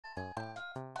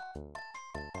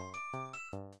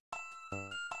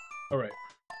Alright,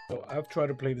 so I've tried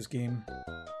to play this game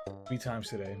 3 times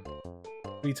today.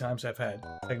 3 times I've had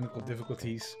technical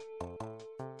difficulties.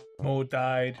 Mode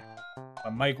died.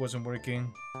 My mic wasn't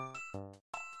working.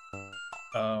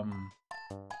 Um,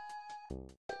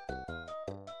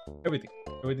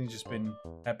 Everything's just been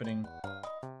happening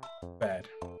bad.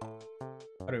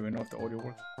 I don't even know if the audio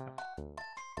works.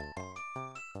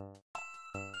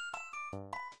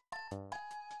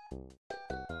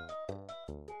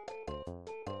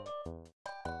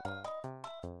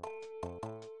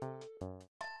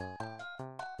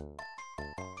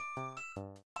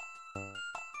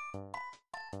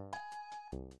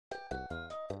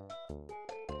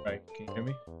 Right, can you hear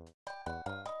me?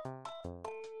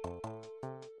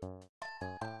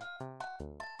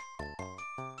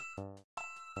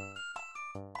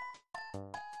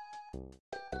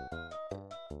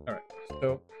 Alright,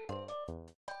 so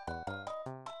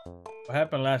what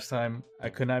happened last time, I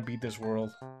could not beat this world.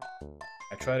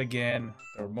 I tried again,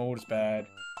 the remote is bad.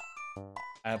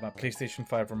 I have my PlayStation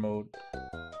 5 remote.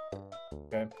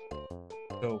 Okay,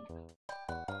 so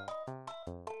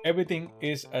everything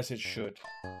is as it should.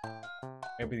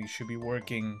 Everything should be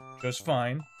working just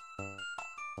fine.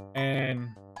 And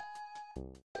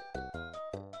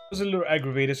I was a little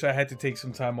aggravated, so I had to take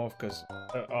some time off because,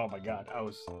 oh my god, I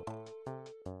was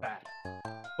bad.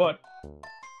 But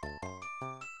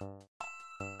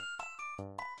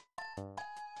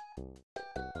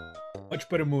much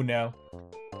better mood now,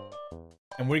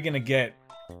 and we're gonna get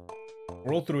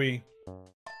World 3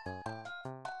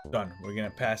 done. We're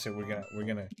gonna pass it. We're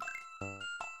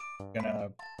gonna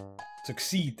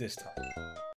succeed this time.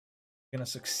 We're gonna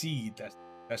succeed.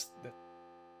 That's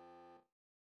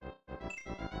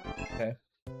okay.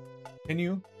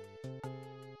 Continue.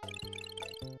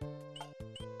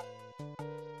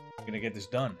 We're gonna get this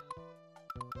done.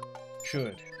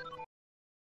 Should.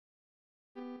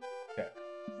 Okay.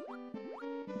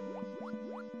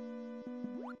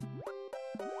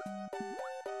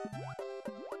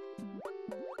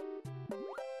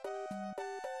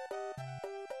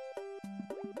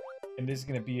 And this is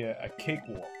gonna be a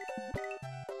cakewalk.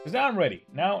 Cause now I'm ready.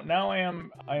 Now I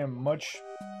am much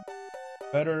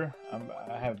better.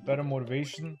 I have better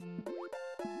motivation.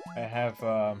 I have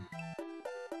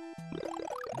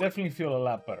definitely feel a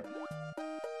lot better.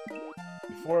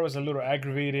 Before I was a little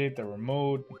aggravated. The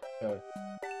remote,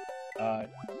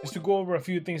 just to go over a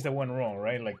few things that went wrong,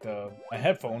 right? Like my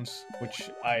headphones,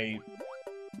 which I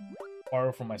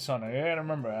borrowed from my son. I gotta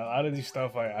remember a lot of these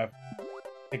stuff I've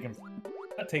taken.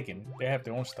 Not taken. They have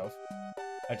their own stuff.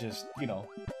 I just, you know,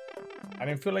 I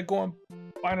didn't feel like going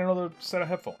buying another set of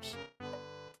headphones.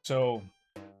 So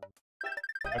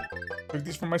I took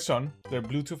these from my son. They're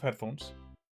Bluetooth headphones.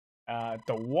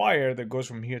 The wire that goes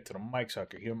from here to the mic so I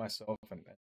could hear myself and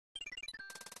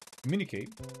communicate.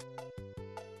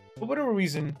 For whatever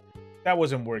reason, that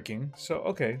wasn't working. So,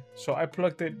 okay. So I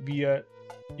plugged it via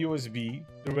USB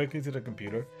directly to the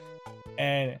computer.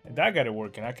 And that got it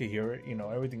working. I could hear it. You know,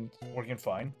 everything's working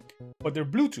fine. But they're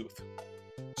Bluetooth.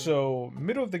 So,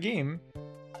 middle of the game,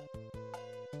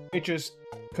 it just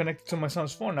connected to my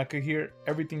son's phone. I could hear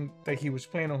everything that he was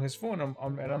playing on his phone. And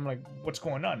I'm like, what's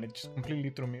going on? It just completely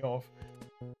threw me off.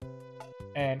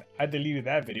 And I deleted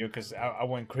that video because I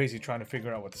went crazy trying to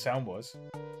figure out what the sound was.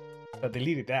 So I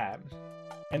deleted that.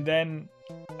 And then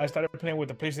I started playing with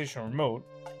the PlayStation remote.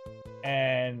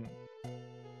 And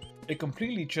it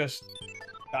completely just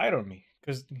died on me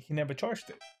because he never charged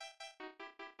it.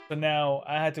 So now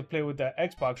I had to play with the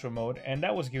Xbox remote, and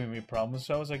that was giving me problems.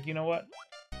 So I was like, you know what?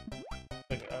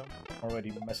 Like, I'm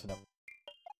already messing up.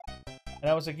 And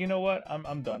I was like, you know what?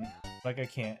 I'm done. Like, I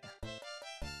can't.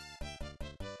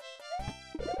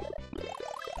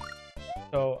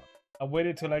 So I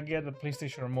waited till I get the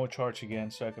PlayStation remote charged again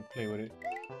so I could play with it.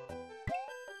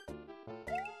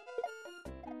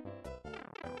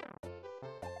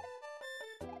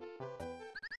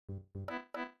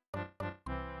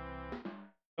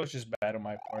 It was just bad on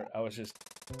my part. I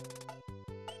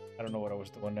don't know what I was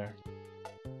doing there.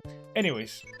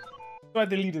 Anyways, so I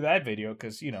deleted that video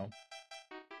because, you know.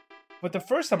 But the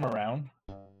first time around,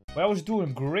 when I was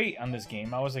doing great on this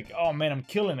game, I was like, oh man, I'm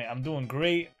killing it. I'm doing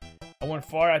great. I went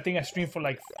far. I think I streamed for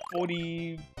like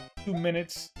 42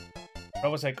 minutes. I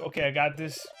was like, okay, I got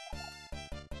this.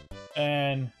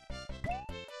 And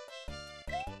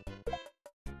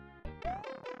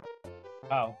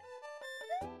wow.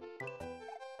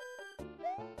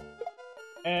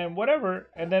 And whatever,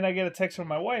 and then I get a text from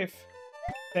my wife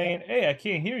saying, hey, I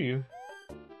can't hear you.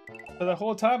 So the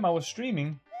whole time I was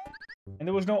streaming, and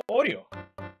there was no audio.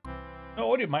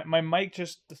 No audio. My mic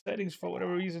just, the settings for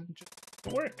whatever reason, just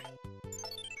didn't work.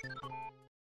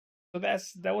 So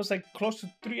that was like close to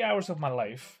 3 hours of my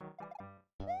life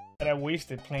that I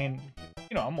wasted playing.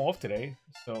 You know, I'm off today,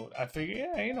 so I figured,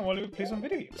 yeah, you know what, let me play some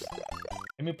video games.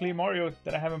 Let me play Mario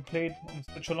that I haven't played in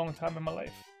such a long time in my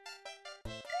life.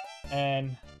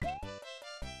 And,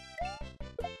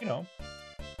 you know,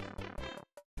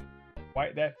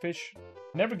 why that fish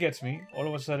never gets me. All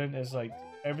of a sudden, it's like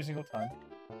every single time.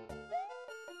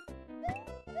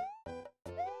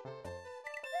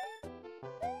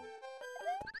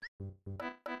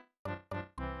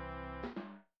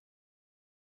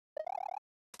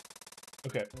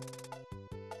 Okay.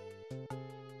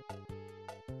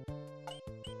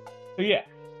 So yeah.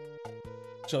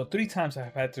 So 3 times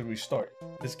I've had to restart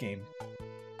this game,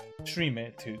 stream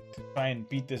it to try and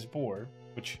beat this board,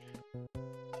 which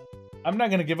I'm not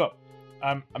gonna give up.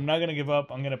 I'm not gonna give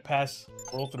up. I'm gonna pass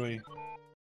World 3.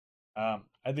 I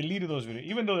deleted those videos,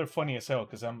 even though they're funny as hell,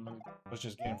 because I was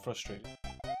just getting frustrated.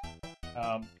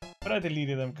 But I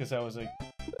deleted them because I was like,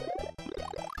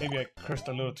 maybe I cursed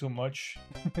a little too much.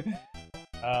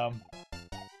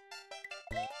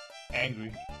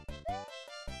 Angry.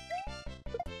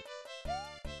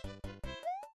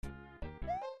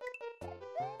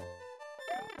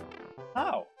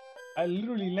 How? I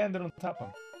literally landed on top of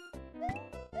him.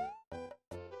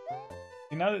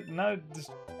 See, now this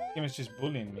game is just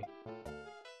bullying me.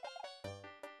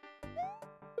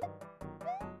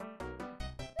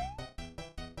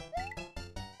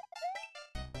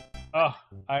 Oh,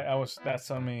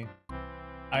 that's on me.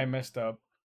 I messed up.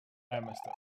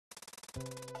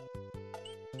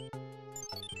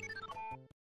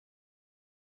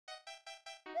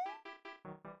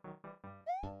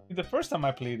 The first time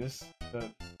I played this,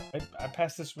 I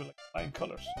passed this with like flying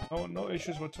colors. No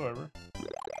issues whatsoever.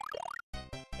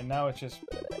 And now it just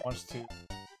wants to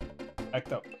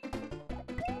act up.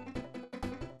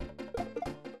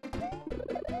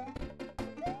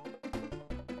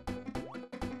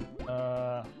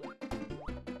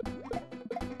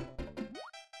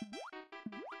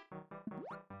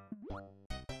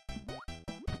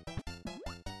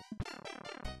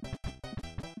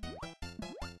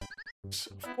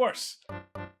 Of course.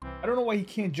 I don't know why he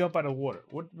can't jump out of water.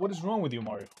 What is wrong with you,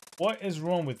 Mario? What is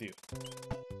wrong with you?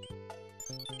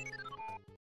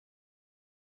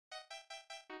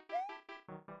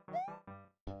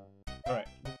 Alright,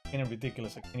 getting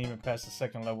ridiculous. I can't even pass the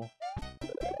second level.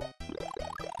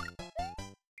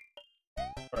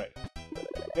 Alright,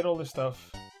 get all this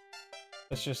stuff.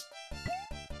 Let's just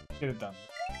get it done.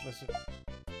 Let's just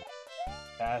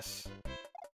pass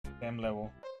damn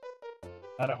level.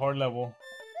 Not a hard level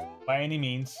by any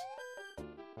means.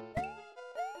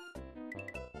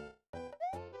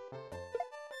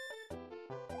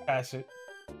 Pass it.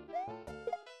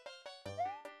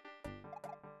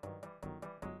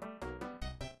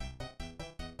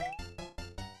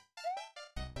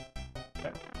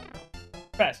 Okay.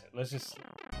 Pass it. Let's just...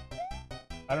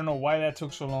 I don't know why that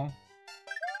took so long,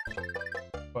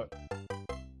 but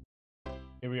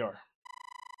here we are.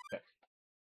 Okay.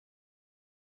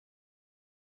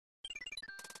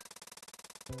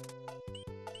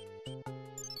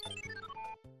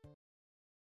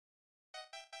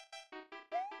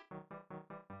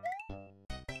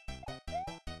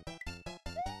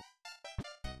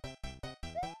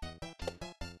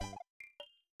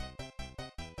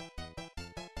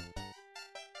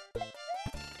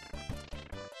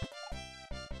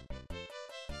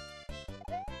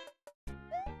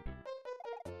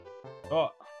 Oh.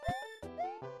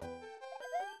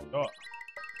 Oh.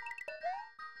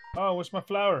 Oh, where's my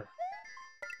flower?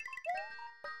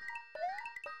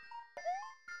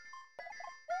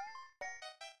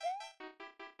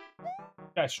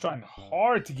 Guy's trying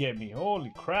hard to get me.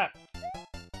 Holy crap.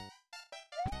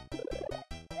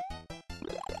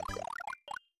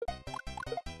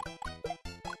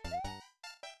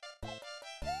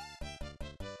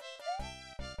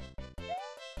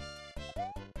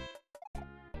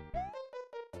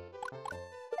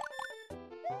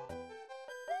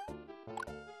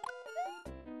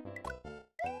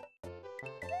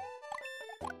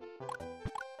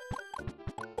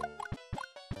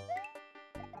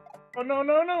 Oh, no,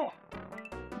 no, no!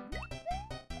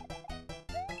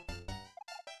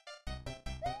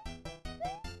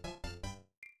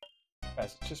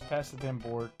 Pass it. Just pass the damn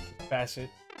board. Just pass it.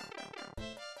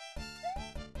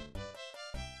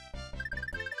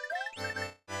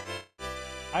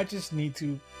 I just need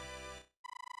to...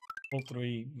 Pull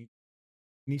 3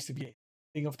 needs to be a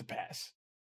thing of the past.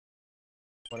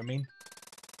 What I mean?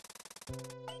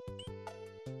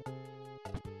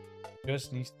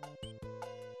 Just needs...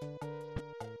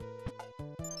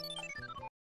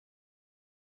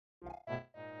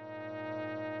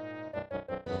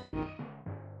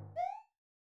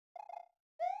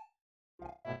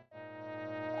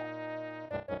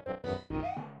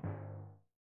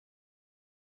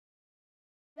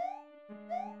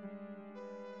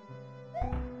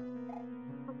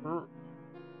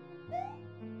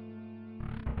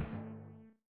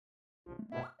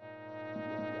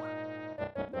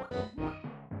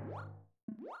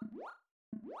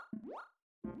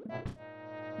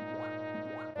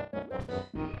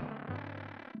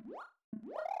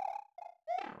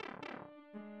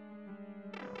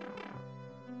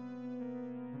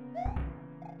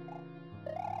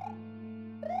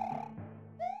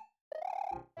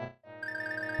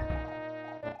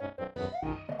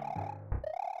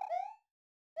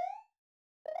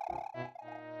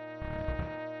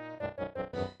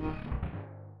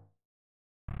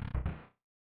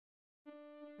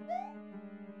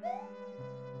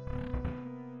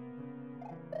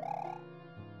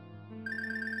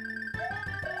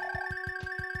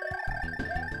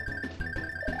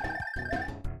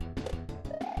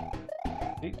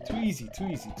 Too easy, too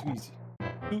easy, too easy.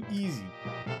 Too easy.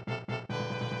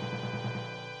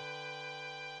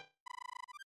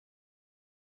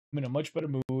 I'm in a much better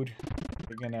mood.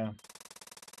 We're gonna...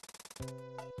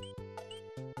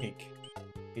 Cake.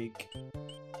 Cake.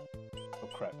 Oh,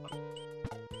 crap.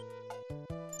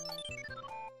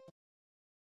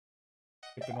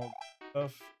 Skipping all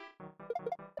stuff.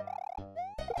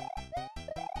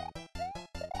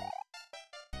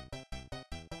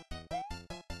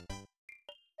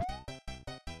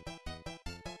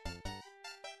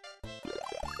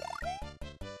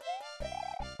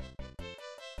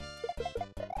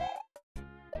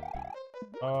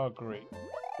 Oh, great.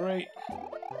 Great.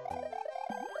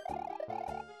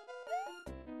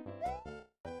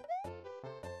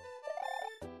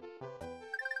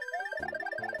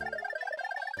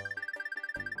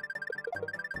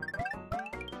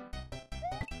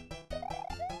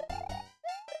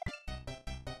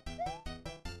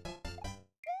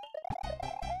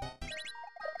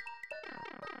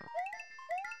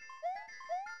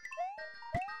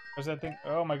 What's that thing?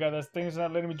 Oh my god, that thing is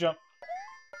not letting me jump.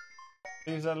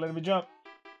 Thing's not letting me jump.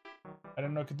 I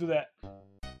didn't know I could do that.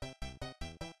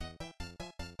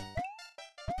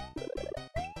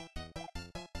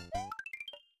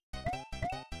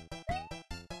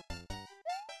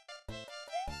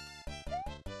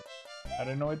 I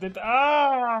didn't know I did that.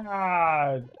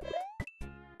 Ah!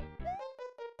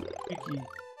 Tricky.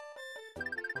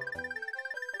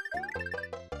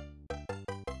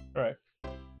 Alright.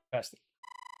 Passed it.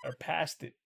 Or passed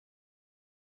it.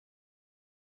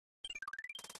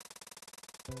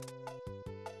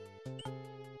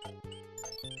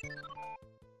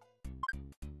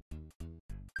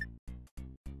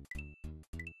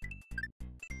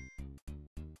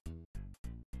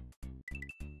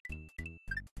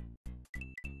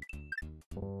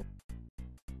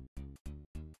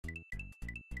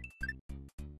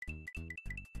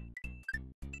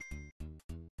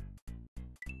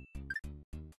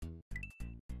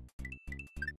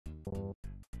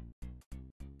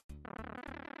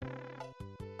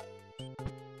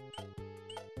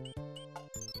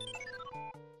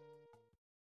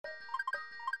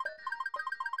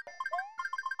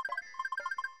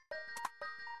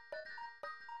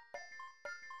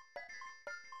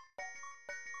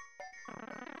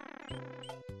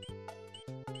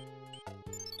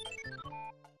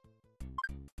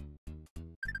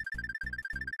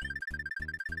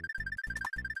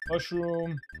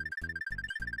 Mushroom.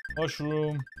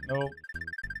 Mushroom. Nope.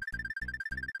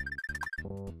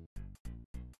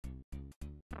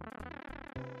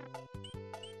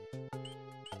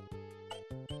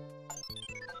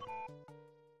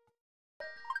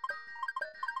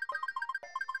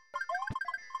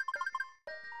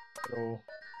 So.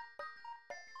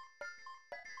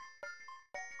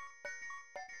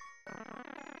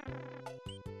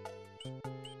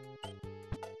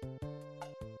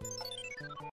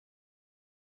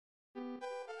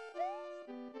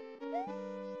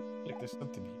 Like there's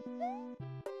something here.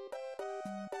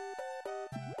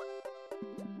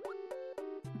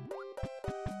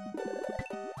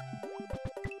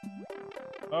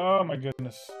 Oh my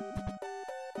goodness.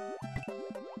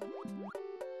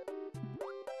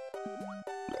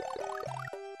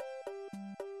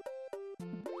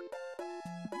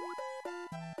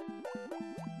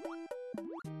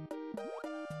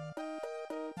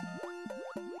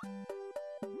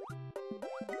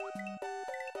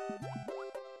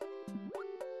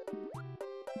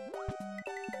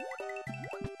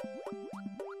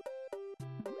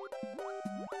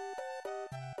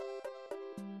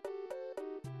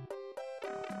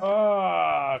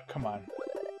 Ah, come on.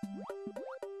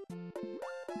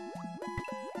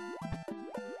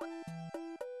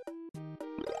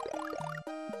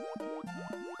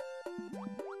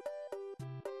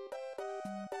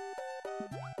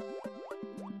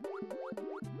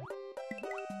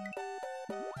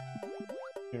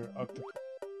 Here, octopus.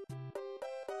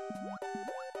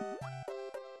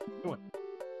 Doing.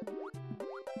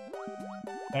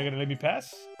 Not gonna let me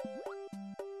pass?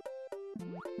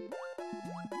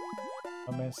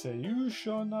 My man said, "You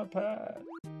shall not pass."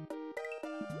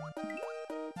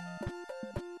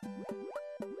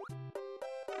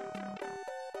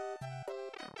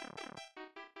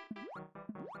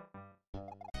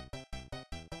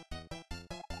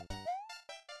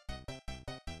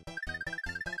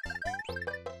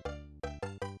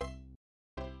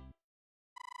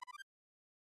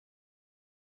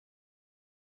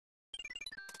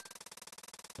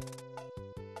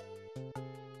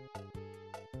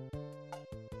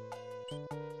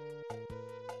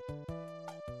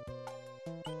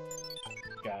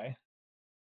 Guy.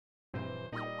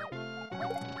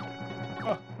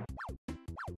 Oh.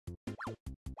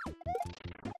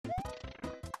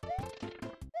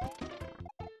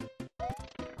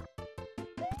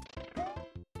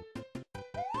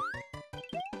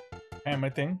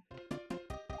 Hammer thing.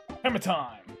 Hammer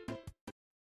time.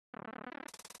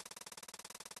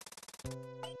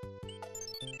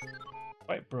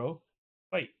 Fight, bro.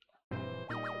 Fight.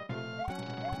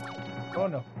 Oh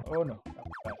no. Oh no.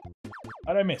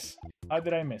 How did I miss? How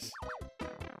did I miss?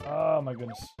 Oh my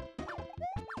goodness.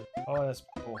 Oh, that's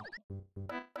cool.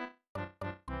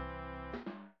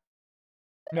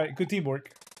 Right, good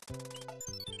teamwork.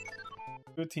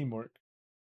 Good teamwork.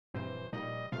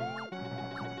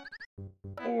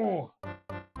 Oh!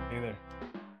 Hey there.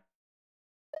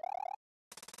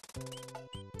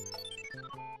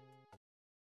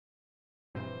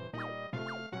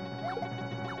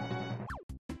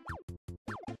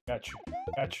 Got you.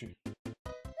 Got you.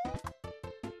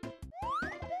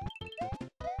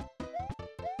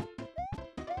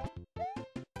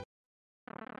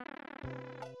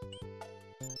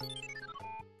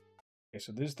 Okay,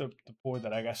 so this is the board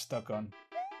that I got stuck on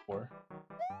before.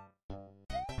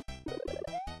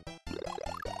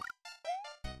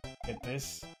 Get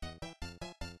this.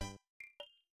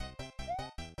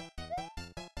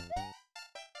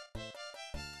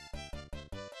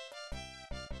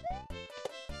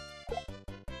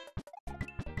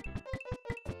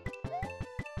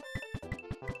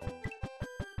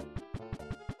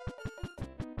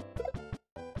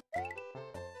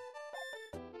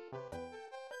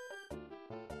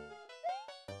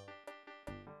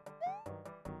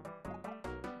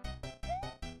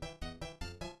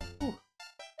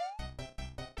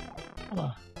 Come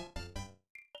on.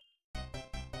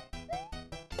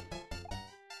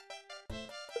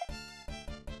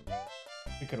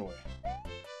 Take it away.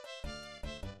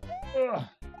 Ugh.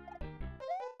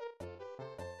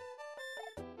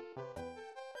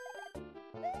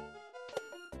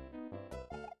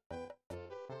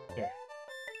 There.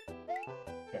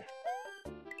 There.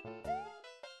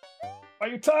 Are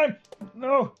you time?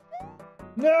 No!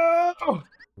 No!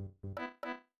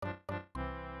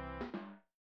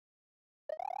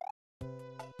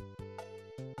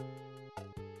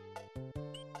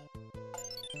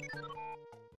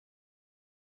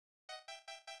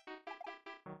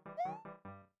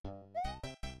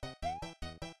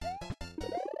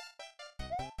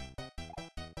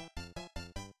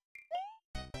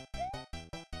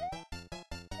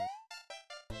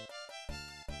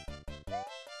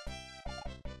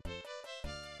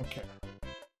 Okay.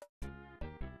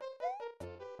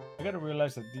 I gotta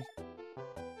realize that these...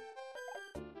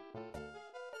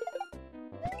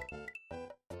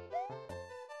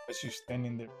 As you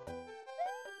standing there.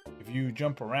 If you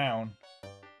jump around,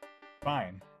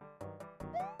 fine.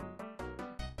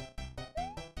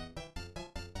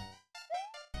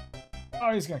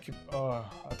 Oh, he's gonna keep... Oh,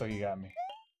 I thought you got me.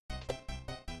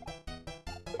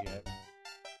 Yeah.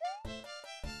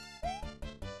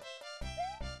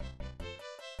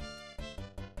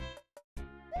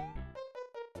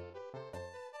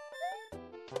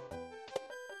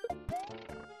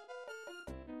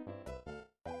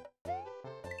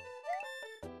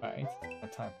 Alright, my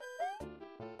time.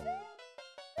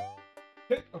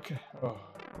 Okay, okay. Oh.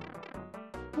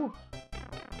 Whew.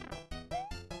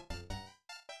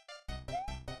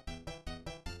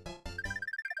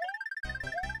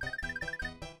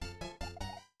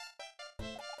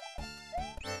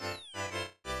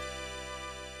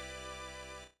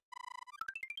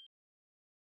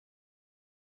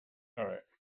 Alright.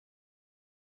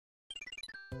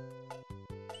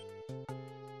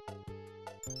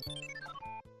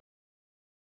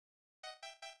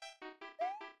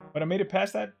 But I made it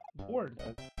past that board.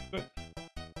 Good.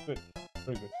 Good.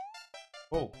 Very good.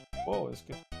 Whoa. Whoa, that's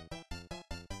good.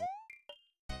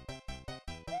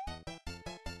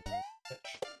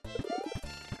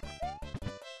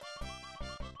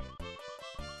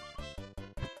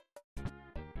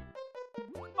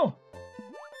 Oh!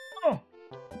 Oh!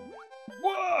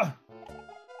 Whoa!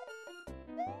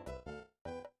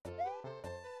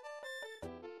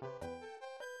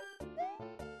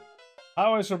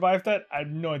 How I survived that, I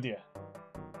have no idea.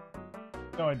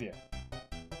 No idea.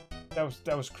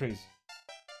 That was crazy.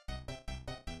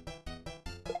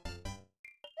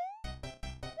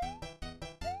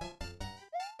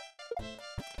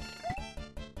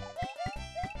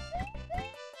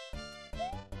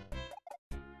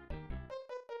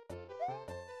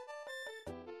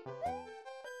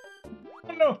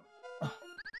 Oh no!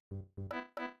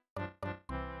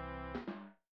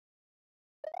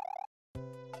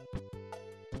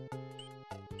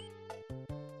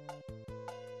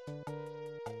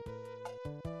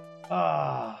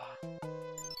 Ah.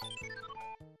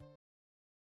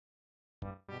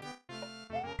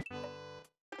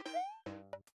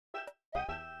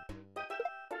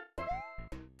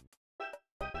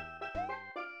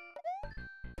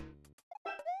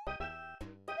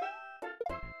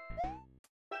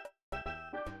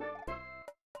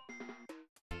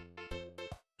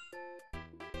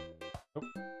 Nope.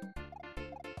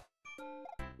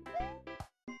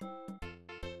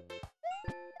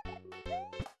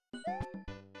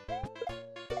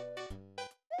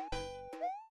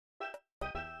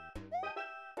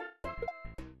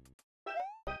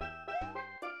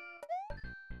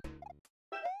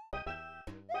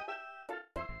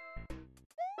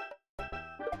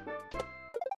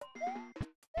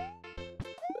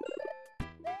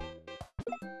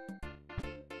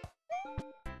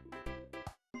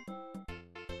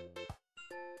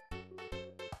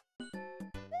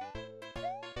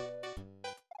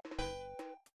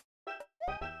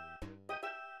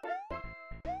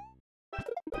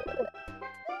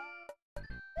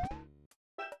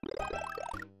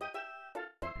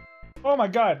 Oh my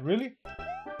god, really?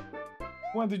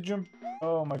 When did jump?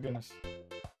 Oh my goodness.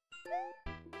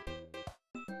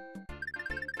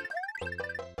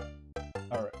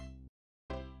 Alright.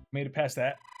 Made it past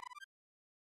that.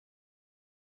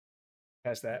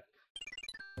 Past that.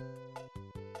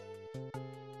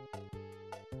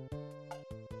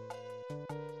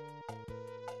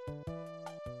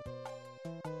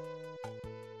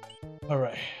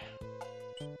 Alright.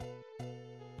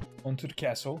 On to the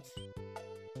castle.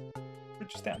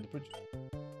 Bridge is down, the bridge.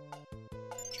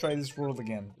 Let's try this world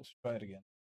again. Let's try it again.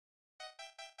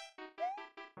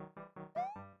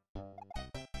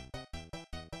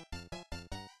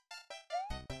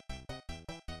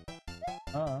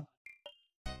 Uh-huh.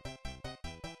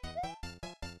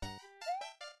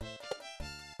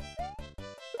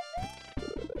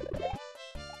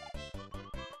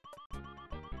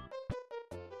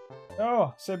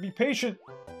 Oh, said be patient.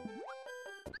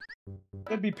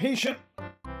 Said be patient.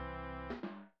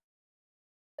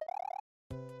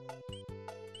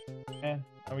 And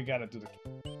now we gotta do the.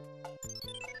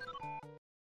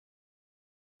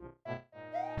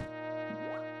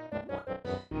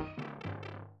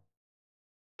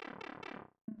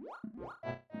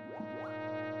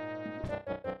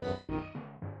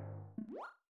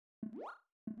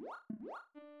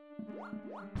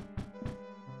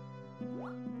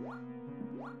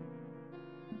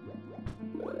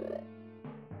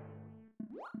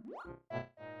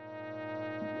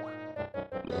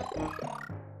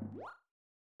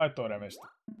 I thought I missed it.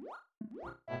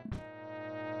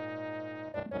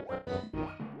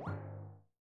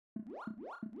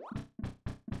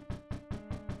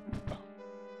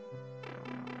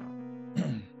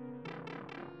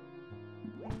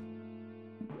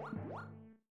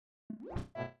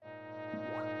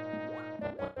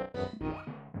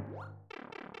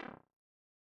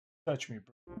 Touch me,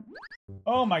 bro.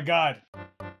 Oh my god.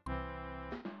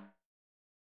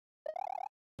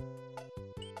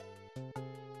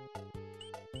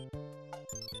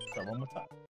 Try one more time.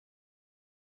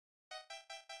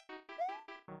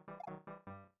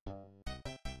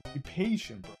 Be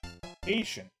patient, bro.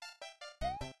 Patient.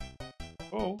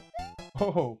 Oh.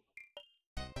 Oh.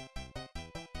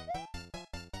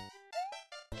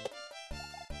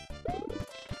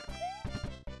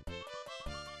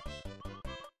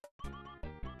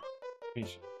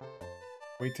 Patient.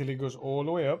 Wait till it goes all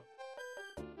the way up.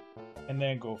 And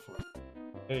then go for it.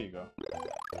 There you go.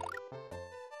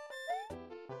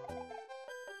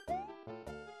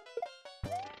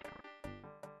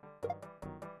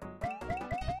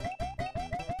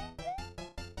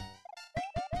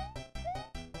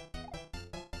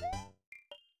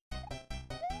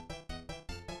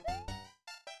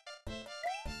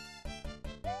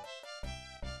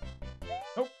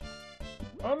 Nope.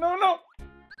 Oh, no, no!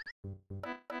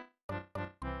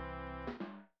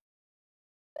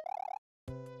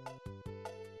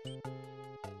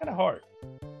 Kinda hard.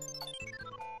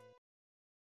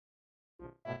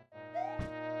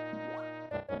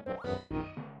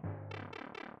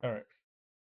 Alright.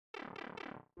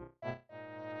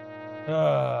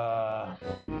 Uh...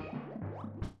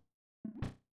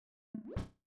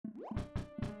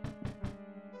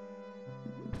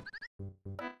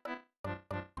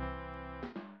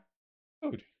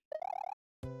 Dude.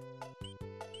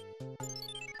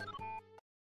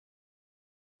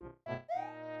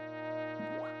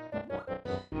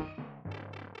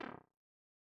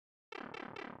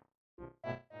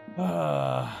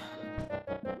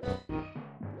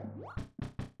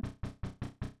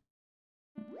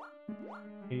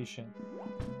 Patient.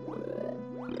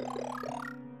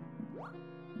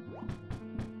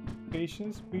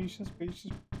 Patience, patience,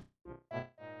 patience.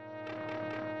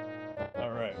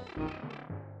 All right.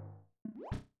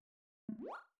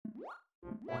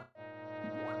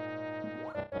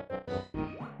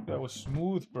 That was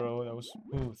smooth, bro. That was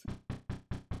smooth.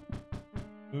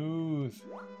 Smooth.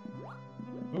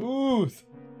 Smooth.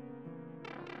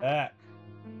 That.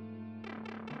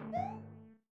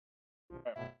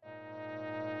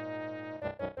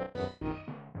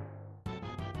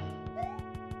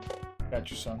 Got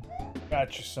you, son.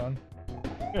 Got you, son.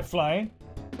 You're flying.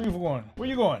 Where you going? Where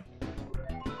you going?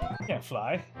 You can't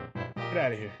fly. Get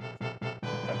out of here.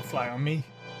 Try to fly on me.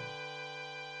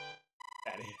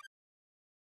 Get out of here.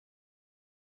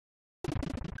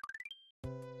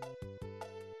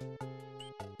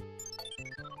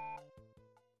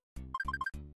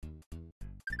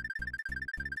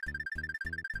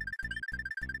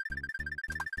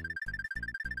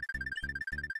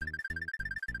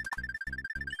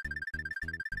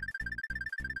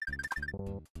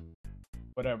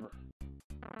 Whatever.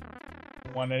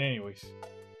 Want it anyways.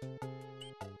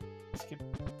 Let's get...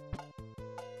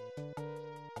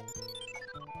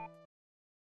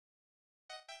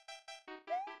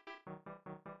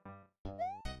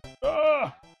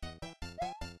 Ah!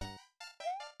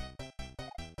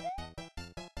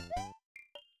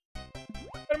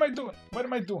 What am I doing? What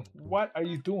am I doing? What are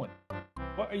you doing?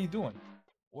 What are you doing?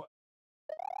 What?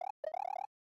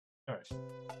 Alright.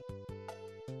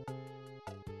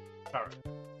 Alright.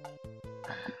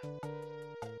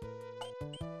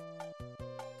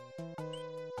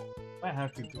 I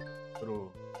have to do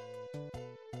little...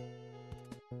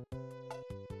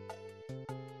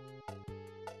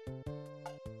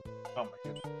 Oh my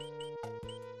goodness.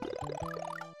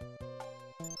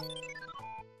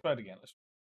 Try it again. Let's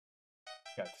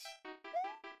got this.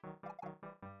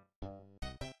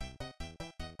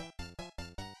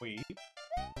 Wait.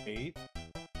 Wait.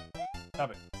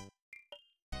 Stop it.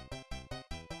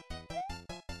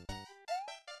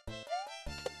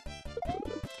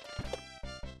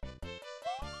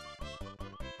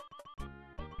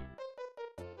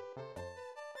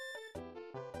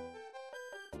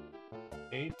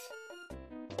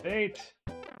 Eight.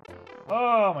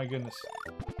 Oh my goodness.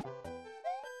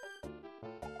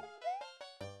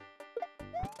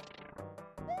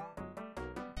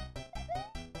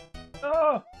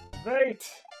 Oh,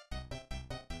 wait.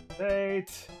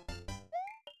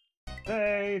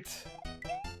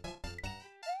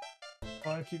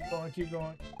 Come on, keep going, keep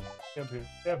going. Stay up here,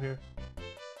 stay up here.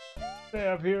 Stay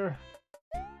up here.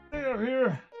 Stay up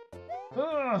here.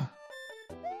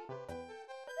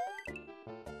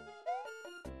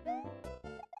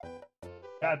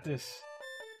 Got this.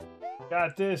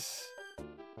 Got this.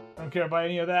 Don't care about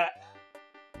any of that.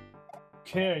 Don't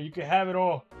care, you can have it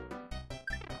all.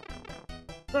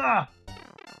 Ah!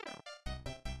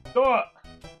 Do it!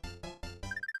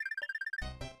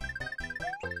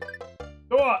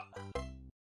 Do it!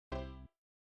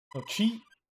 No cheat.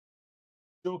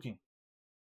 Joking.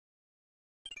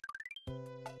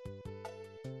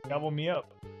 Gobble me up.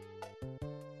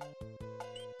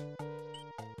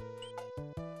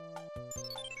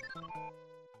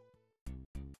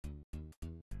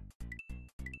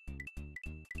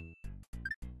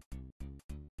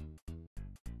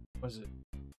 Was it?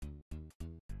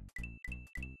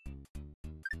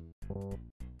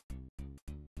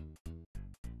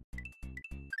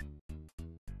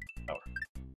 Power.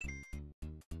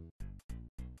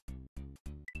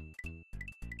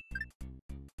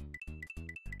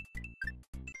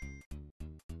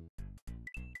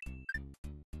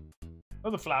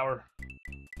 Another flower.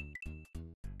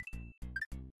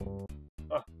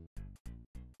 Oh.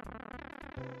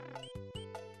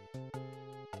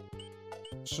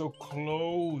 So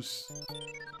close.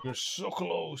 You're so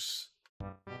close.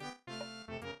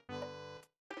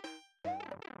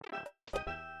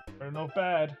 They're not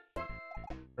bad.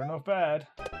 They're not bad.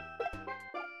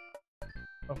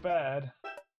 Not bad.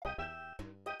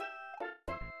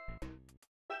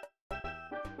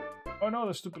 Oh no,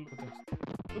 the stupid little things.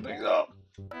 Little things up.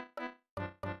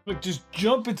 Look, just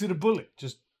jump into the bullet.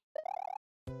 Just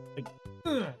like,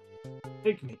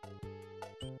 take me.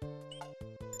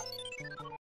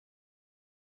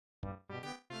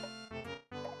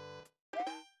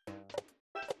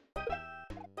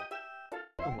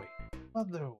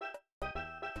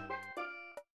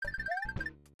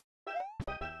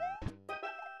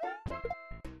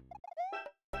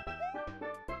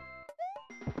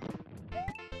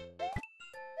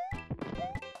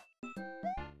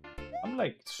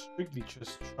 like strictly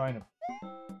just trying to.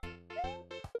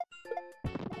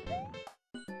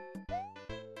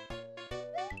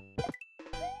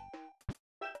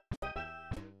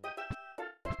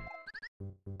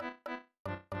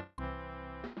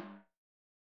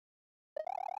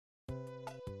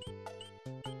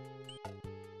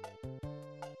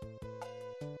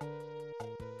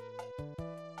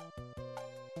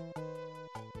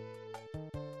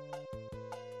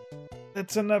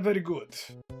 That's not very good.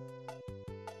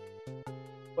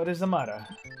 What is the matter?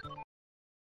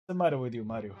 What's the matter with you,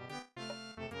 Mario?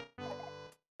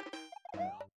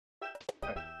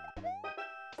 Right.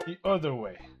 The other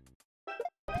way.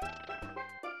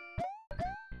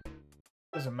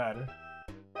 Doesn't matter.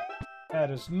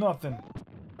 Matters nothing.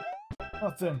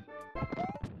 Nothing.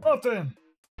 Nothing.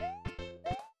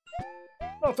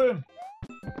 Nothing.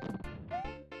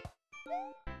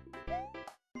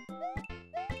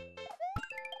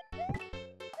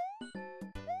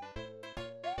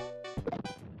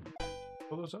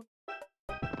 Pull those up.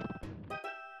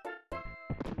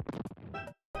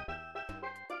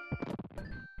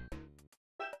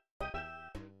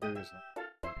 There is no.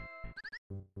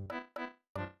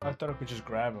 I thought I could just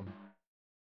grab him.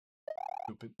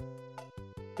 Stupid.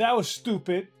 That was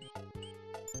stupid.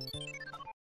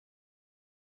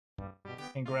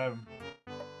 Can't grab him.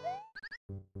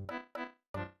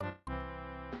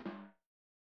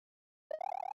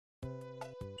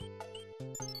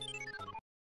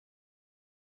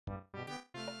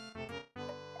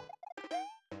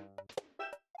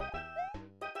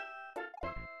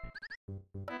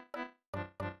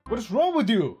 What is wrong with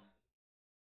you?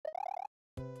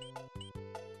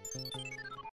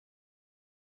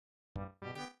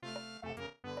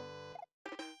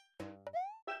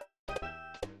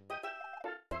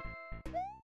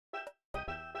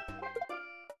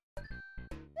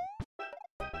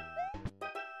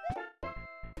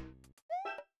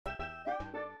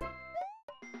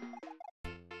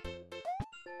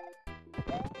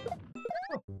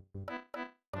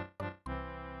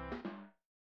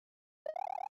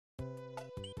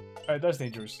 Alright, that's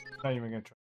dangerous. Not even gonna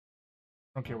try.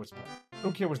 I don't care what's down. I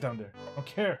don't care what's down there. I don't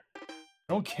care.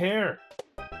 I don't care.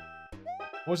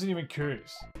 Wasn't even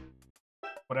curious.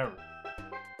 Whatever.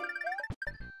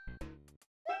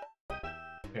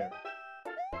 Care.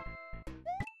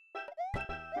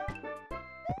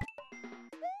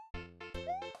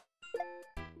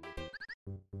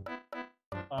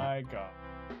 I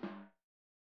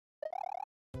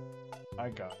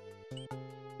got.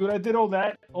 Dude, I did all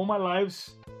that. All my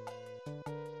lives.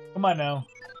 Come on now.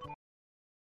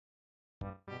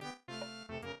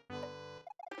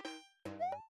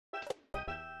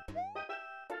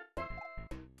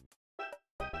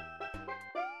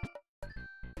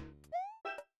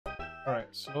 Alright,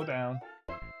 slow down.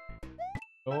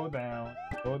 Slow down.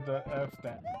 Slow the F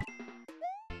down.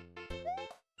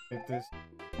 Get this.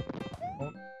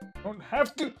 Don't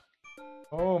have to.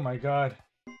 Oh my god.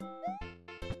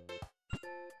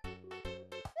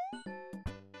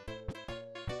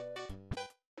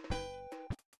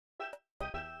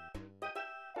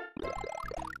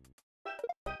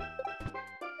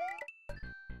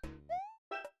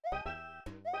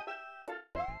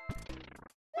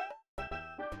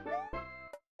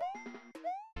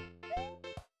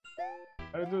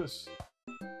 How do I do this?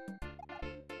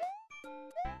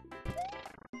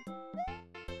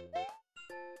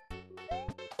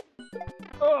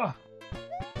 Oh!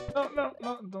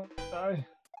 No, don't die.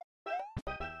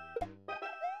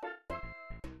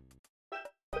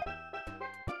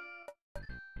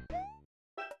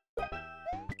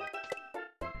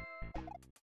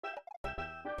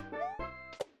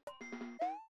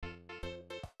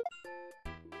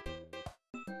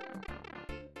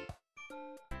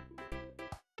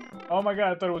 Oh my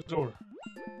god, I thought it was over.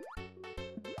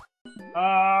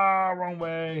 Ah, wrong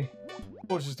way. Of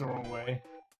course it's the wrong way.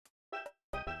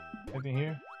 Anything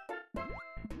here?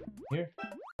 Here?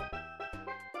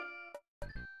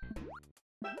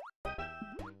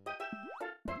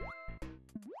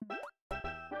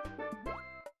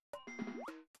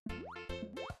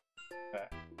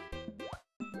 Back.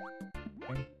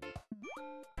 Okay.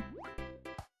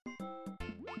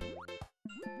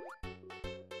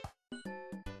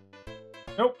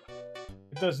 Nope.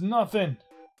 It does nothing.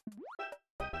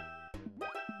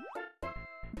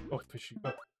 Oh, fishy.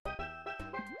 Oh.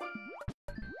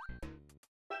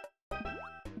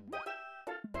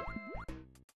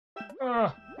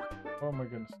 Ah. Oh my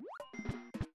goodness.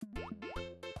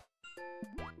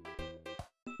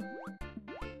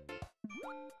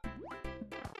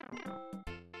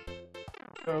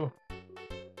 Go.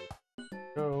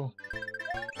 Go.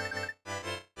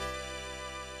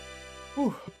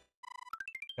 Whew.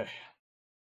 Okay.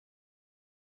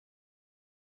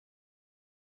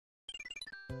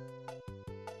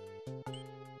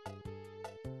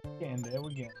 Getting there, we're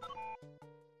getting there.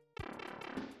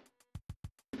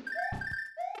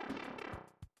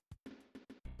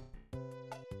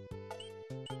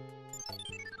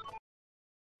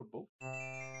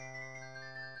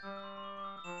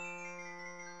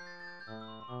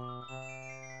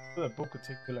 That book could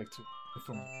take me like to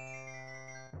different.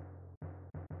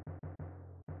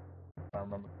 I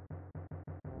remember.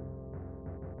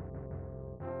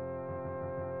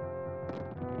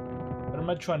 But I'm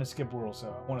not trying to skip worlds, so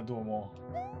I want to do them all.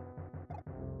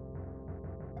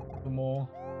 Do them all.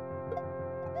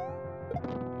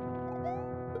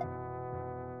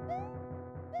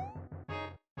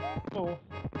 Oh.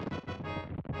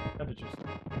 Cabbages.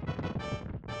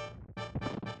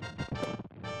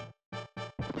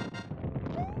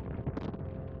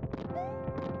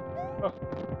 Oh.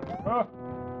 Oh.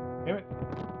 Damn it.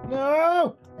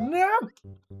 No! No!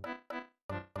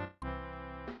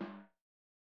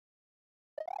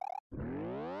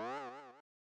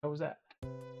 What was that?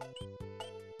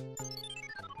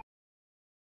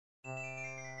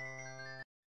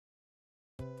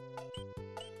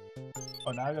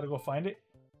 Oh, now I gotta go find it?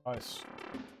 Oh, it's...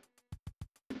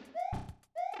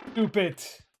 Stupid!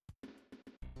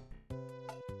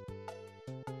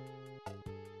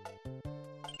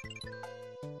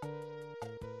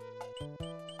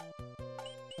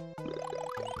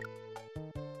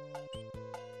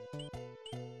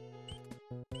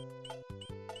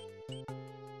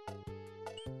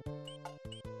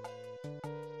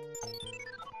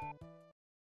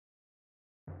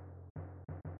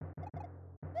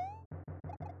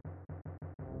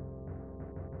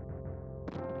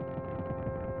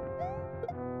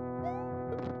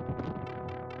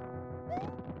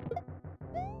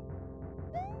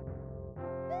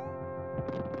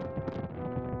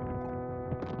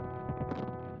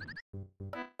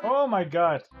 Oh my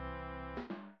god!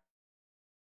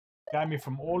 Got me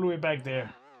from all the way back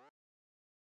there.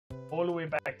 All the way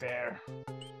back there.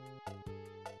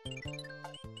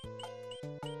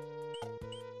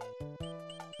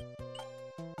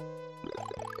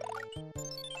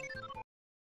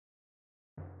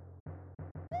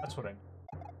 That's what I need.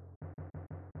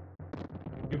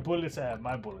 Your bullets, I have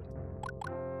my bullets.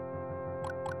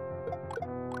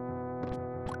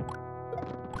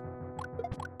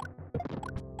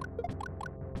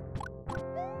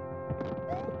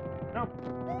 No.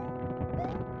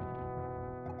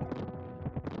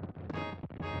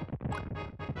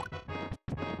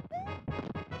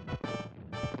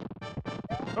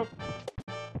 Oh.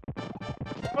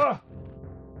 Ah.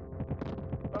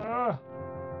 Ah.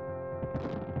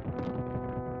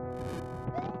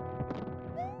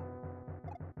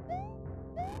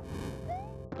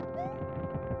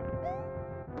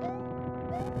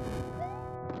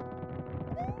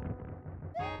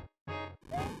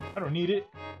 I don't need it.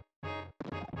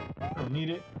 I don't need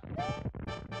it.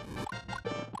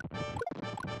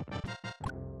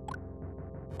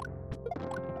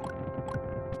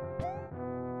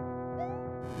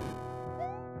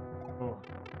 Oh.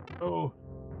 Oh.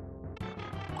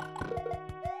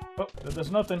 Oh,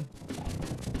 there's nothing.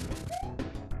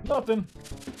 Nothing.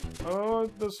 Oh,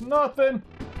 there's nothing.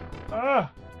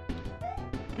 Ah.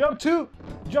 Jump too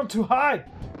high.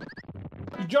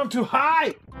 You jump too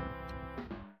high.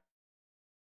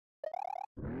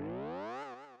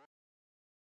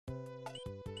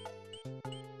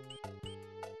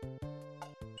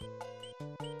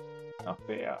 Not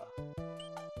fair.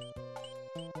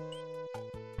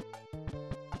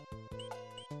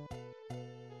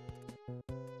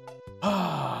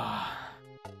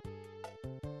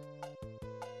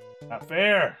 Not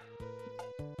fair.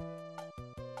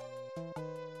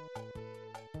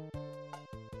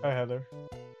 Hi, Heather.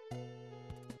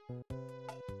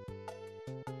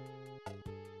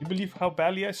 You believe how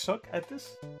badly I suck at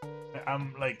this?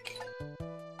 I'm like...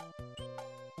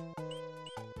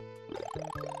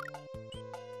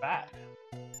 bad.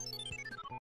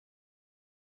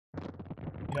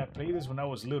 Yeah, I played this when I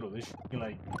was little. This should be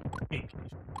like... big.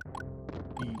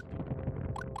 Be...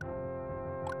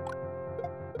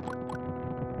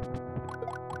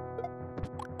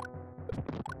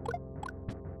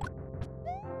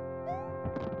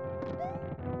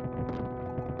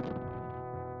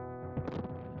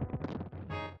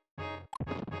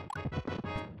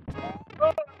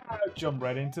 Oh, I jumped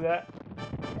right into that.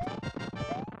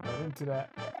 Right into that.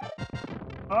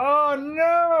 Oh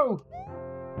no!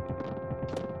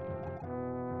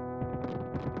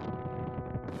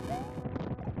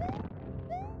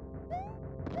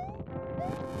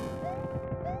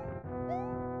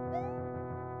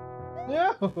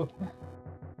 Don't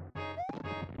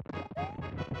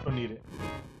need it.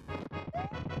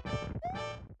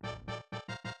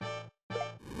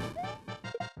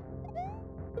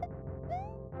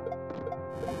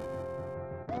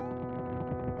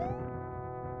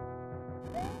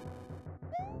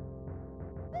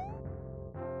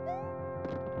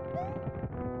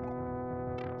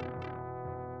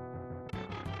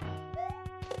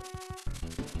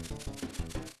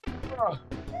 Oh,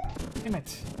 damn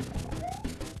it.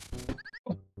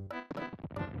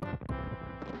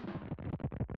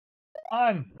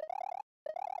 On.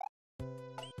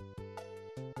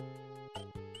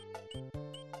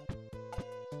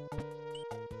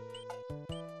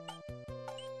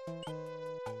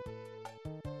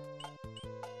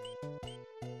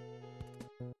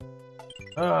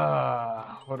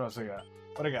 What else I got?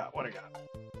 What I got? What I got?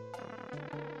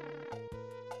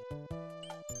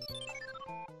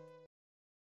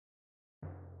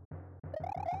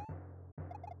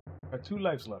 Got 2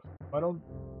 lives left. If I don't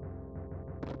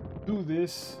do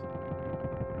this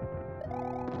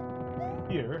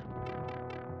here.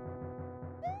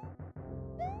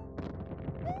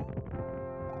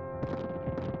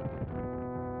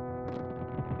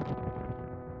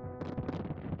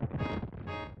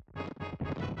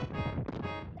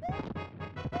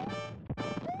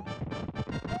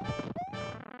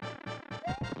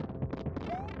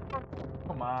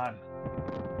 Come on.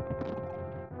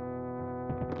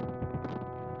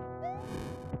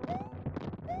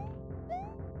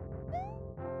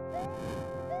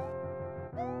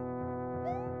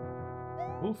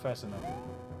 Move fast enough.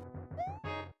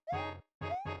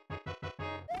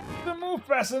 Even move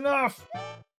fast enough!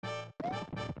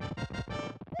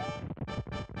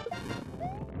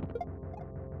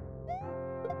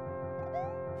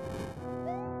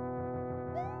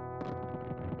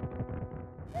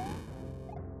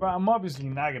 But I'm obviously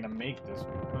not gonna make this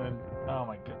one. Oh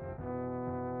my god.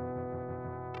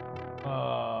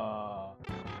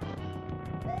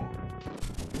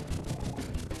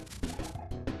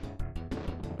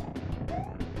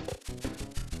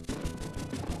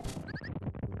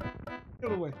 The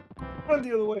other way. Run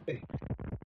the other way.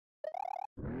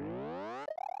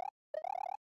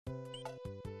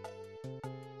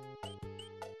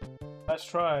 Let's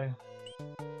try.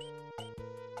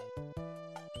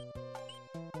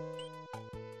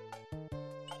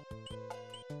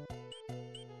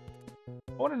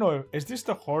 I want to know, is this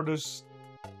the hardest,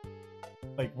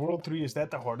 like World 3, is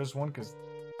that the hardest one? Because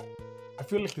I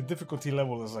feel like the difficulty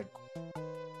level is like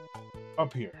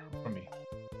up here for me.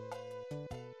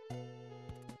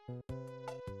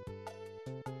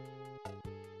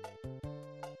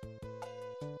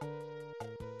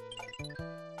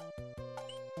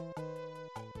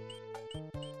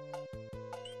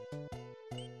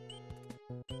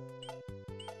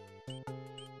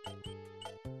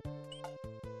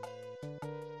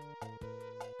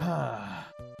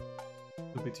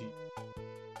 Le petit. I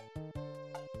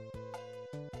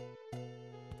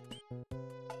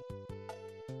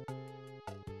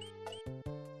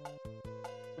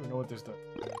don't even know what this does.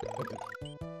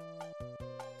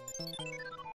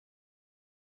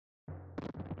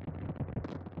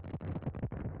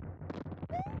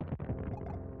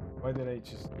 Why did I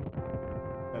just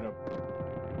set up?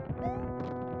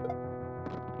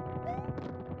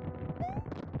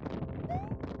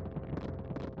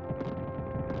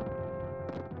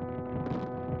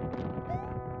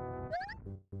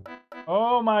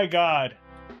 Oh my god.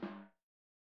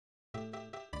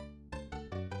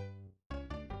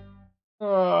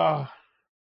 Ugh.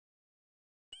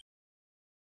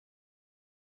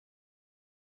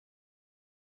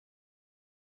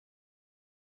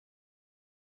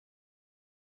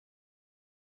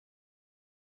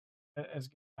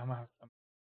 I'm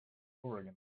over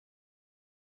again.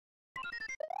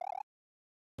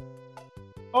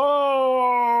 Oh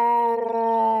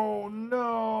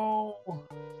no!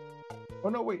 Oh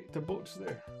no, wait, the boat's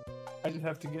there. I just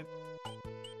have to get.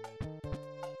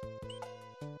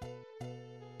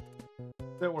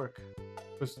 That work?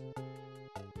 Just...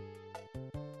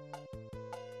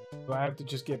 Do I have to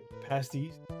just get past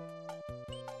these?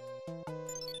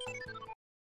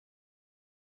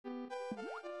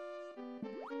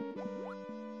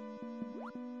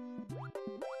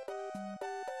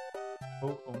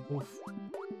 Oh, oof.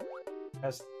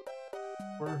 That's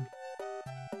word.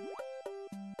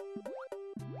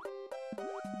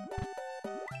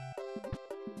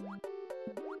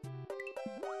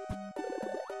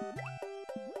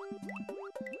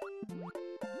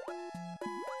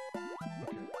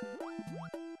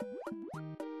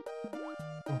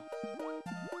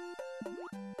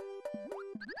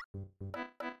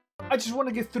 I just want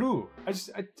to get through.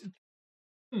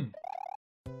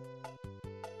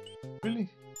 Really?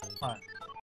 Come on.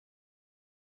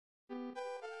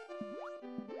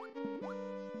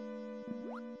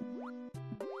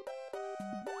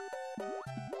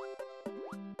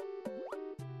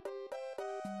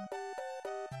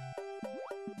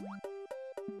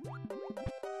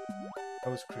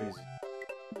 That was crazy.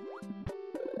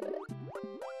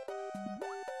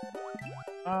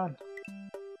 Come on.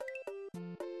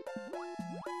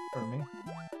 For me.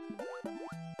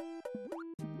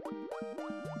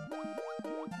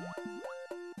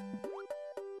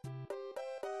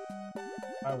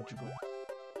 Why would you go?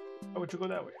 Why would you go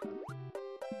that way?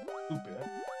 Stupid.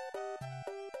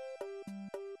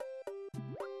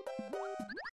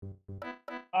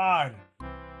 On.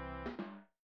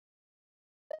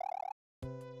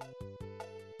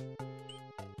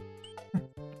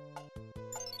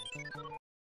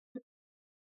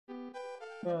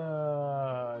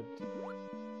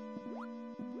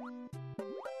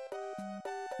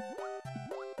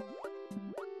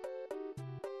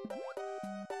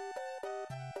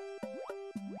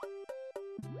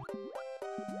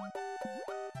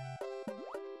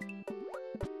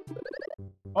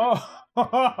 Oh.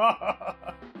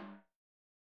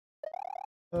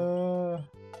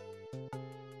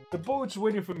 The boat's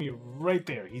waiting for me right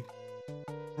there.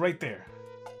 Right there.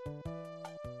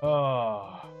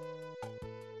 Oh.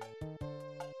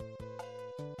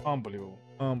 Unbelievable.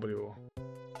 Unbelievable.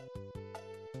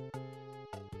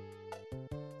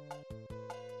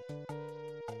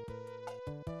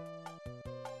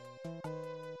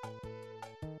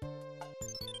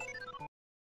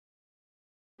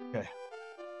 Okay.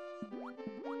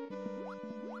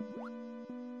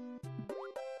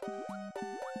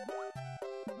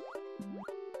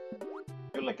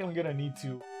 I feel like I'm gonna need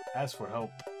to ask for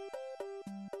help.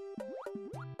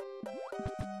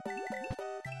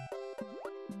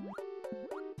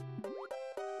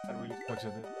 That really sucks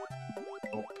at it.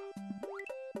 Nope.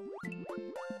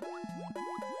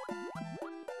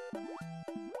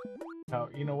 Now,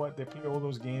 you know what? They play all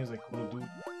those games like Call of Duty.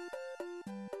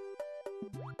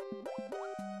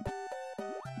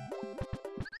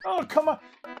 Oh, come on!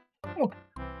 Oh.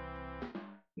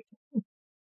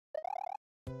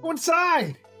 Go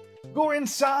inside! Go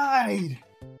inside!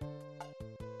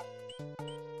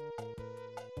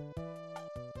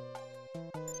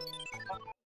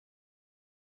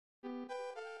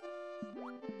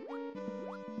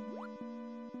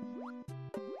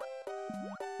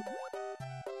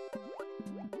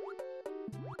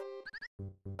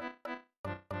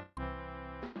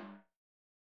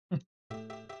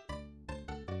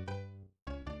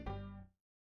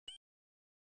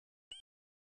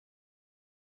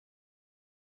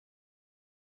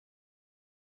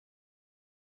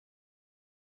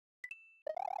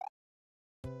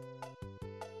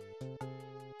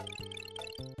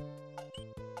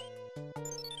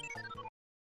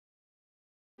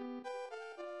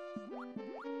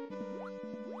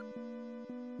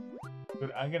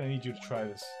 Dude, I'm gonna need you to try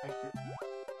this.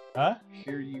 Huh?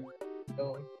 Hear you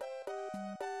going.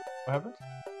 What happened?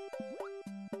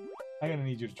 I'm gonna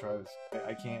need you to try this.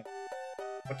 I can't.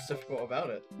 What's difficult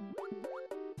about it?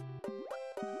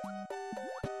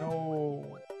 No.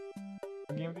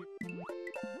 What game do you...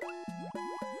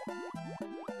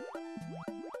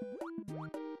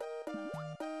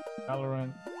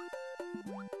 Valorant.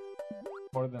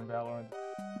 More than Valorant.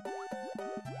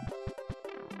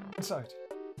 Inside.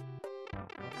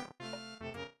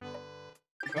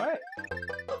 Try it.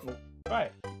 Level. Try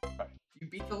it. You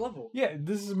beat the level. Yeah,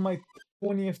 this is my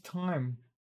 20th time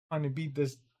trying to beat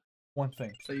this one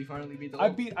thing. So you finally beat the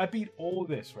level. I beat all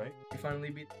this, right? You finally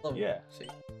beat the level. Yeah. See.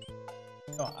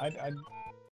 No, I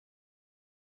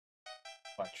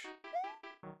watch.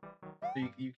 So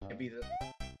you can't beat it.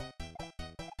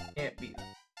 Can't beat it.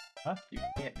 Huh? You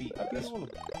can't beat I beat this all one. of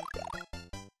it.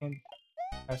 And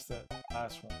that's the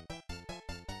last one.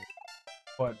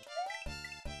 But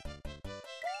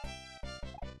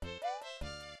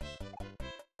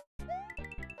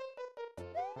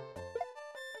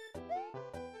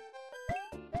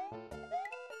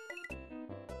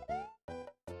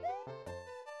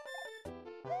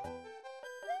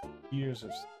years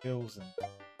of skills and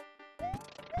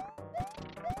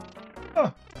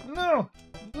oh, no!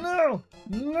 No!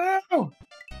 No!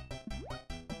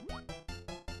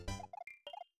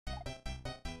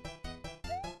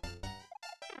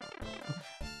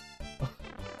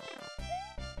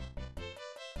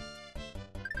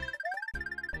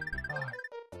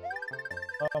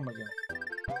 Oh my god.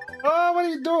 Oh, what are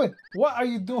you doing? What are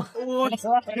you doing? What?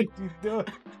 What are you doing?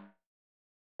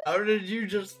 How did you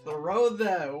just throw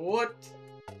that? What?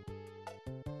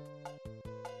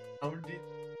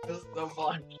 was so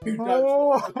fun.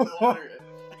 Oh.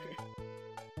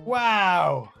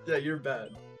 Wow. Yeah, you're bad.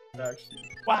 Actually.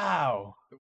 Wow.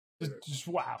 Just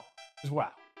wow. Just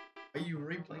wow. Are you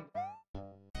replaying? I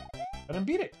didn't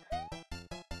beat it.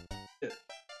 Yeah.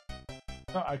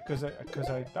 No, because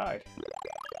I died.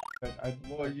 I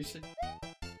Well, you said.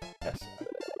 yes.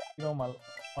 You know my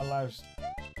lives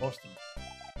lost me.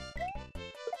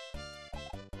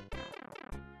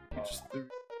 You just threw.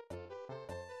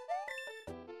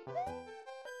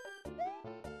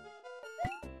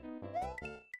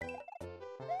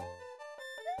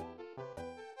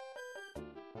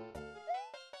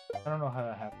 I don't know how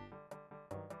that happened.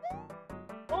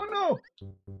 Oh no!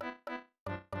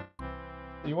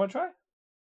 You want to try?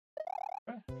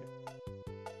 Try.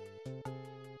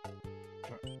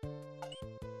 Okay.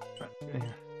 Try.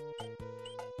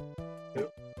 Yeah.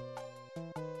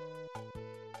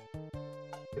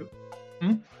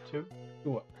 Hmm? Two. Do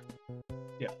what?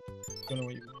 Yeah. Don't know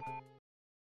what you.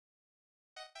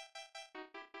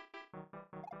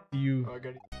 Do you? Oh, I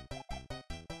got it.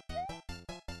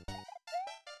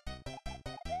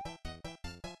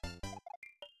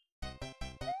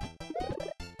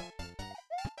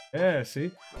 Yeah.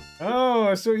 See? Oh,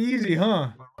 it's so easy,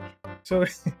 huh? So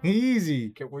easy.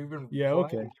 Okay, we've been. Yeah.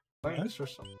 Okay. Playing this or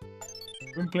something.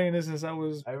 I've been playing this since I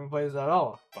was I haven't played this at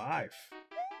all. 5.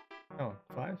 No,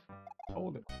 5. How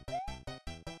old am I?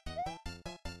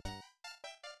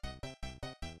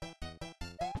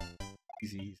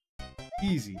 Easy,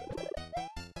 easy. Look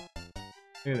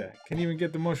at that. Can't even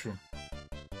get the mushroom.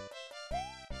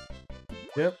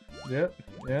 Yep, yep,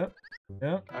 yep,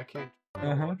 yep. I can't.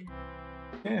 Uh-huh.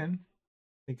 Can.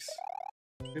 Takes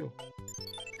skill.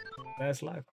 Last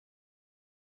life.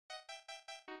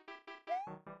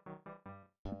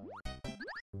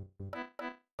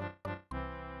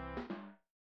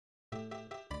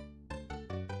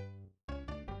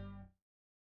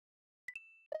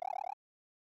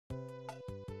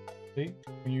 See?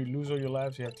 When you lose all your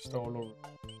lives, you have to start all over.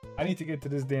 I need to get to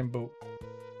this damn boat.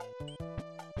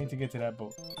 I need to get to that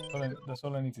boat. That's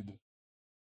all I need to do.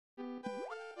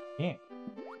 Can't.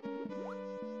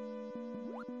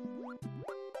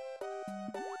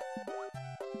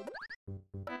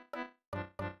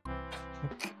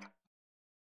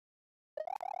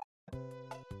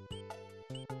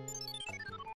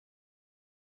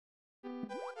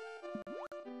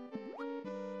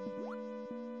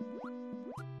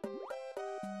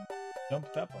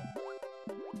 Jump that one.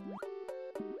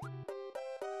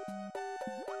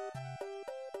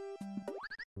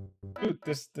 Dude,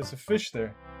 there's a fish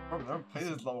there. I've never played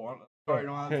this level one. Oh, Sorry,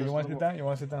 don't have here, this you want to sit level. down? You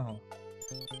want to sit down? Huh?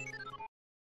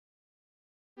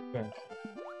 Okay.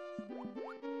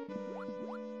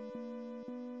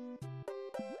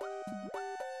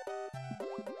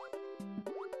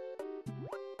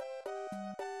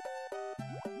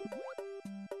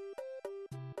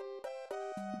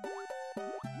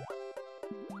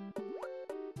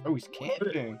 Oh, he's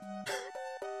camping.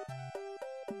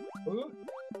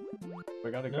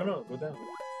 We gotta go. No, go down.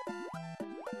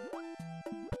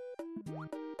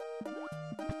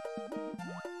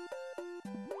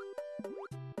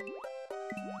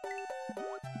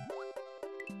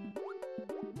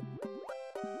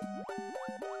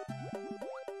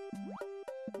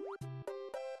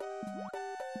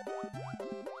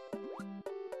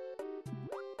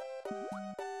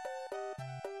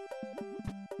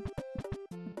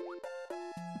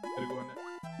 Gotta go in there.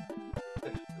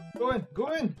 Go in, go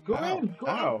in, go Ow, in, go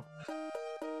ow.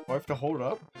 Do I have to hold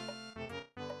up?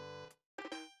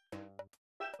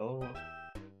 Oh.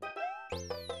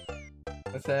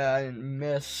 Let's say I didn't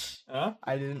miss. Huh?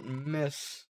 I didn't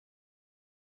miss.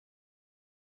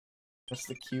 That's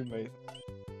the cube, mate.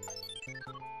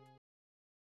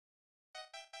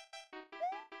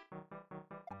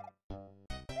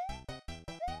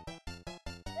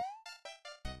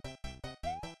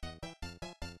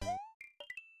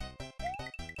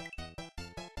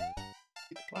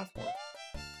 The platform.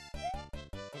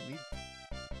 Don't leave.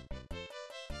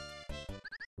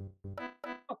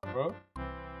 Bro.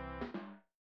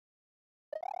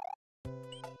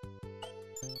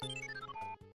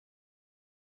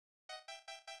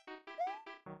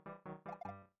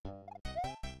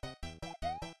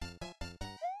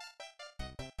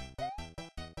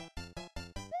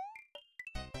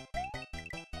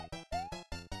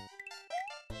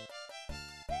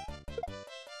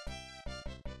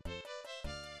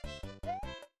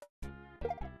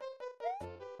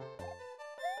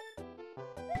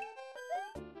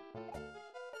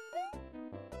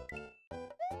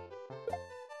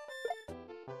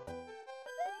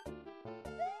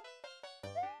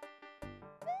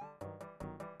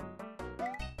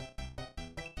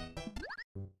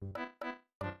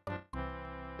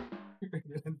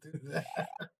 gonna do that.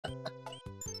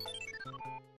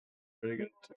 Pretty good.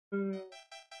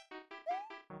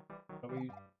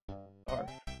 We are.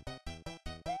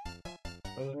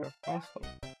 Brother awesome.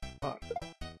 Fuck.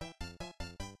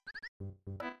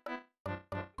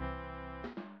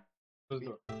 Close the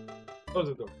door. Close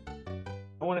the door.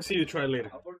 I want to see you try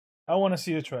later. I want to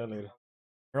see you try later.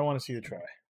 I want to see you try.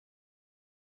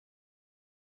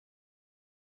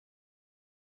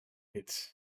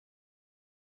 It's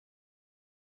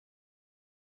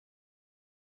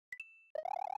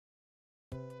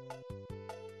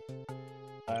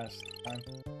last time.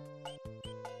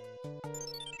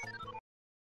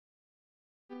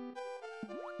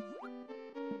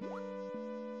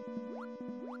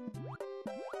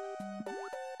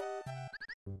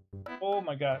 Oh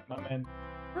my god, my man.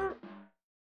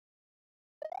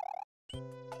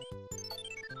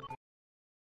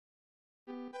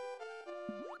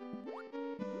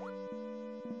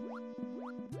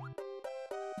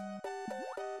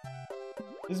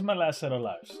 This is my last set of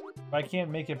lives. If I can't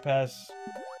make it past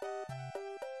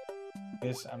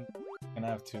this, I'm gonna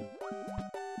have to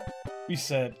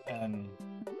reset and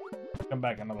come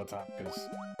back another time, because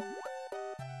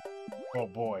oh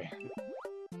boy.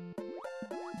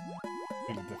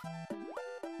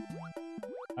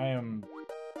 I am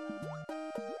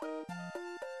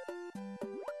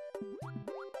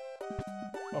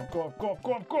go up, go up,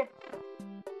 go up, go up!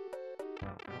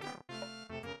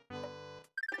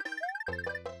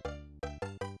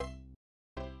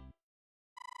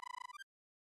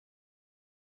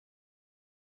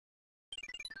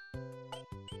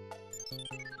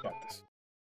 Got this. Got this.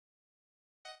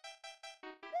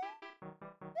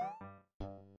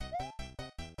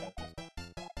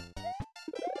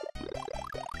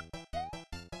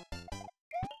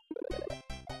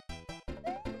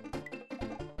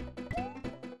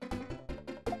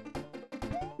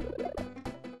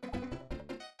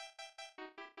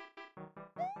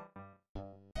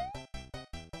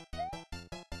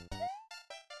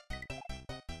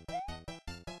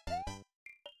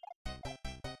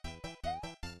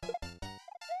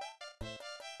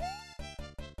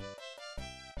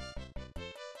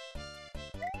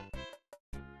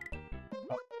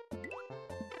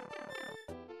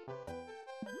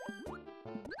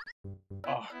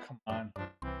 Oh, come on.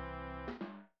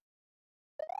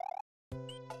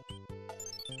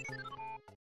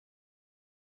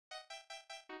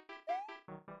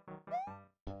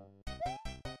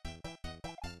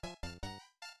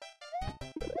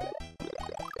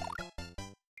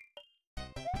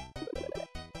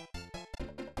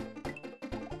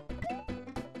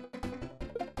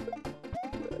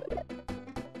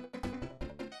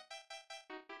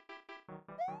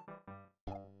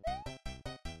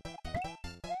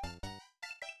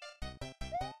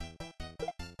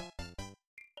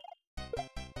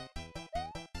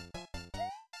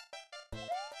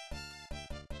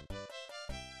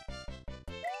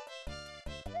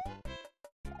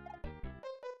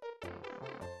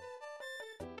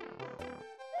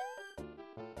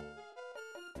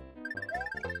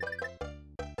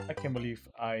 I can't believe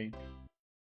I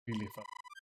really felt.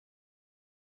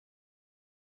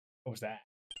 What was that?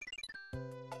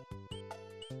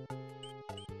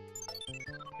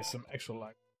 Get some extra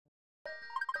life.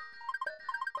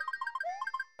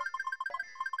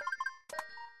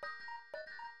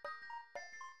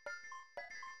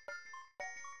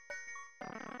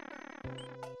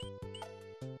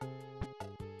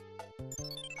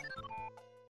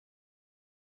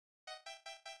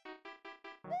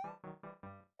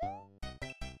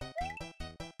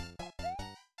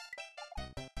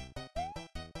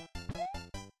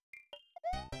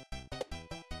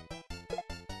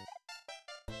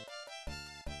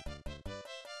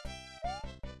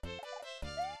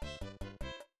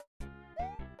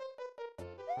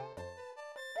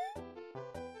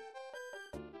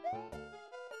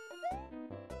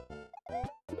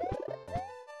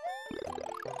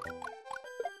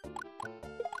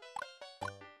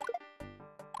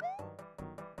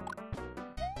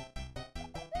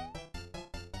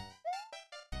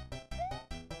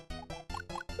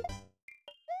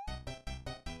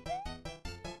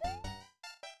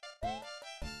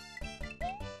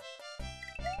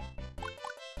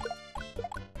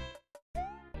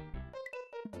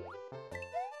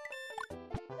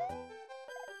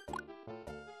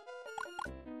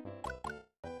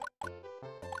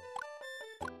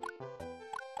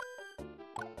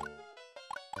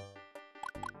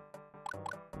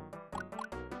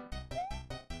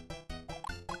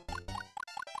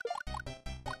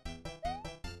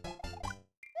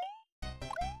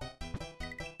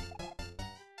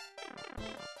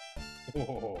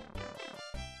 Oh.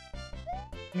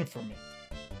 Win it for me.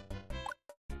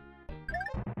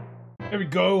 There we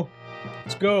go.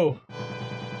 Let's go.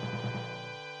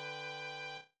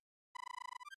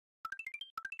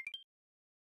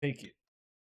 Take it.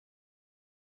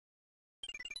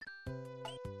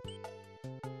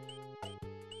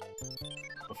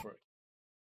 Go for it.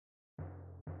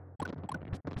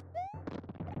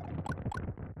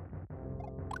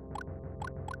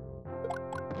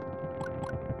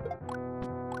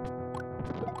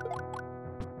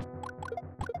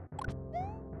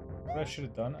 What I should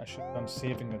have done, I should have done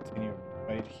saving a tenure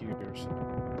right here. So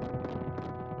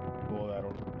do all that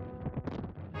over.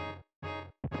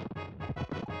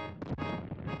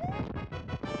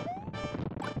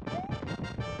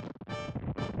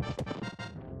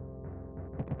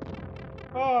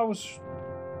 Oh, I was.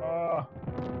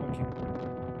 Okay.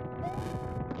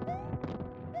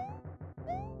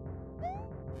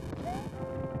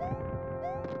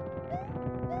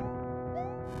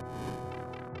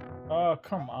 Oh,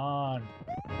 come on.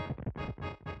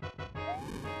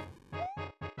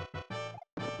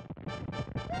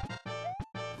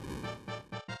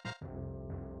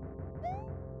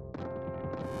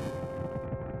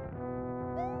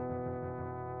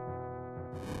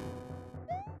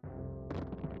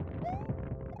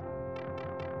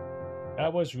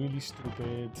 That was really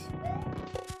stupid.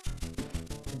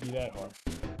 Can't be that hard.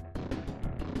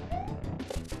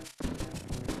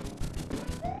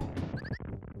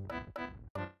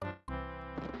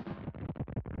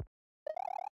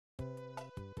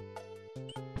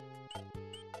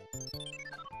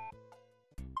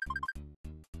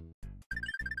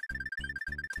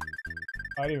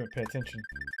 I didn't even pay attention.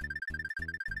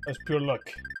 That's pure luck.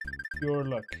 Pure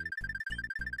luck.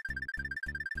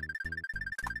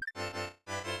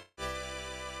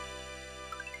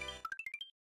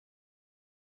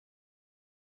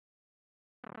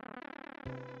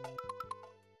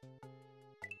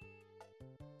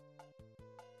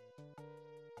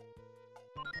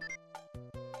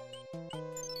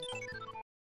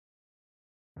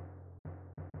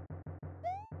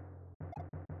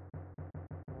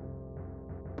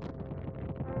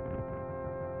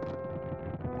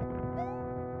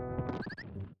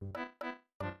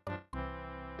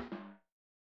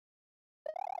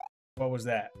 What was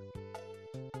that?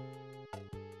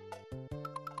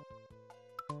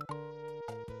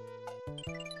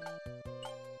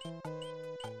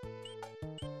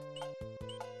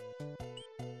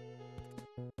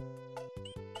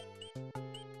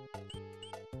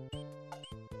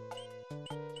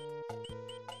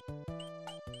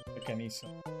 I need some.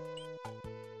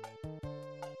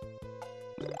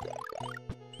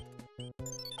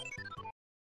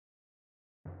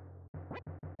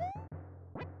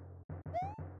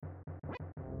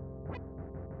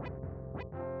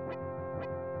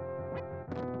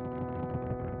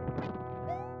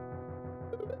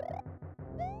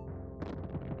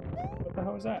 What the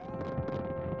hell was that?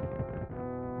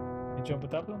 You jump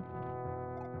with that one?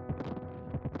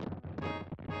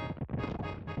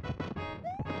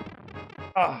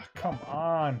 Ah, come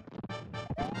on.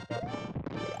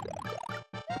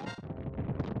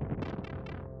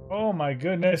 Oh my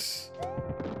goodness.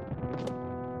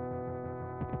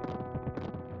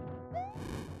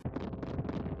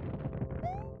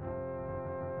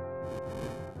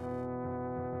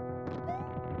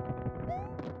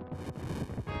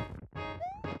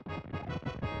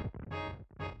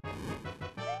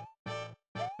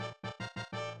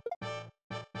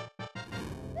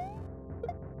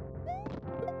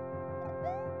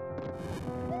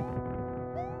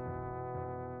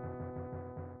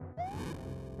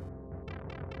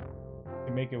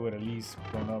 To make it with at least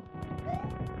grown up.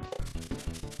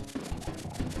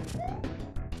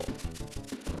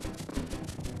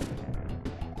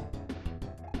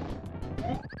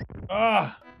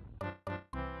 Ah!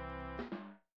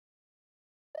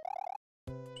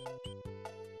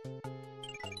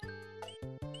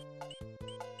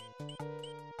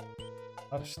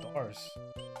 A lot of stars.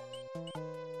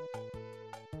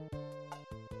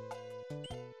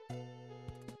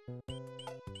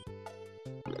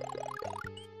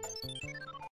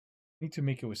 Need to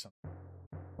make it with something.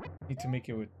 Need to make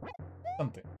it with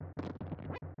something.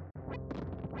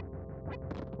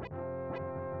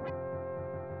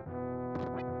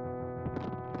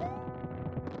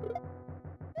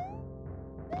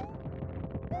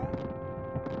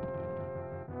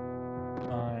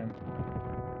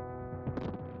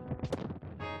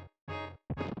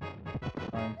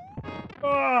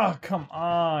 Oh, come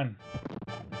on.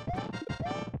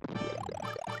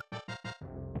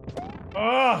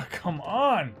 Oh, come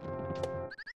on.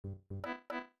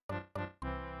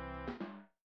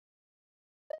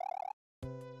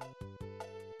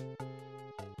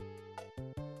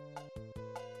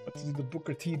 Let's do the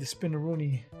Booker T, the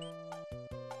Spinneroonie.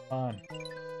 On.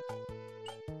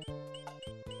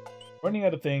 Running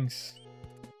out of things.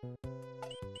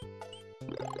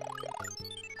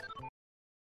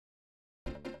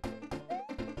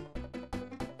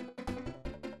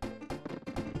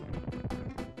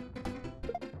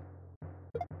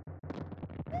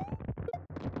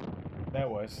 That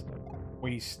was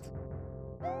waste.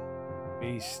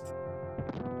 Waste.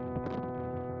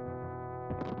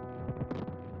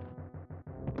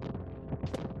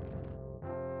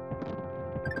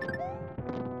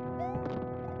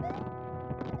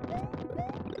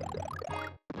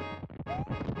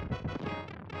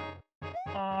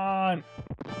 On.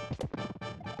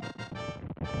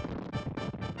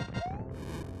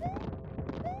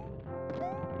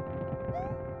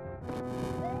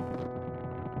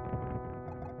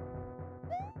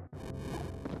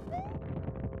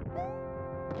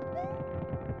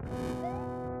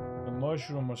 A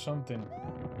mushroom or something.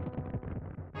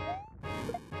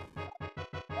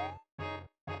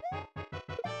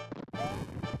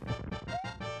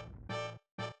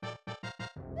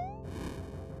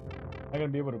 I'm gonna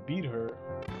be able to beat her.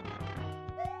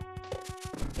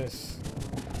 This.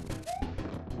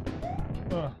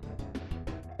 No!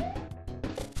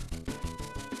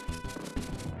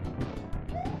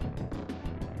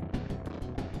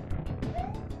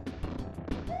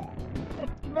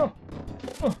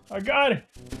 Oh, I got it!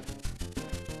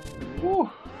 Woo!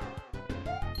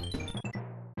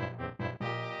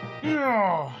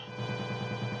 Yeah.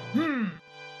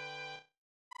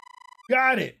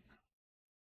 Got it!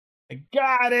 I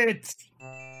got it!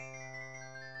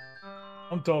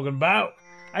 I'm talking about.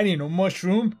 I need no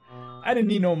mushroom. I didn't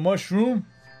need no mushroom.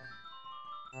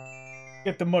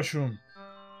 Get the mushroom.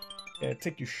 Yeah,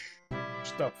 take your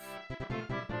stuff.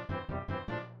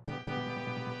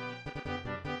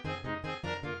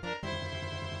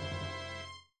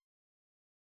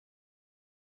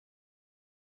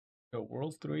 Yo,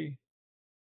 World 3.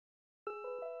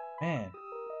 Man,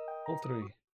 World 3.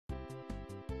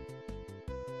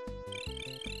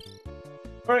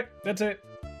 Alright, that's it.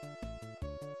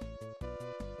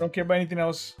 Don't care about anything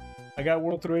else. I got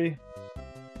World 3.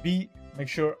 Beat. Make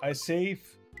sure I save,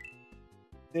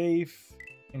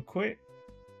 and quit.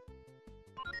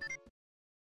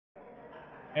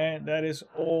 And that is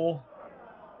all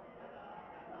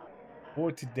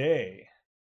for today.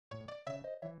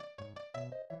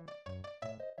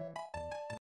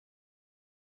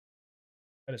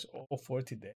 That is all for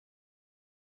today.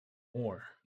 More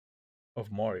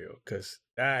of Mario, because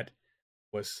that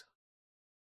was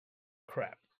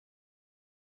crap.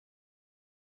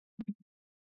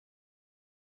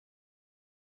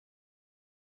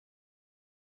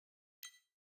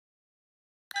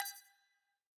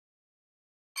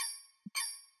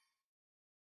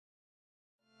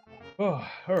 Oh,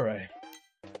 alright.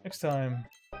 Next time,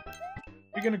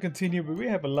 we're gonna continue, but we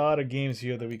have a lot of games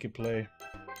here that we could play.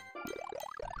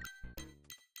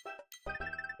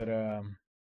 But,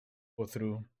 go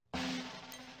through.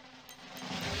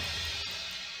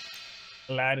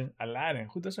 Aladdin.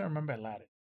 Who doesn't remember Aladdin?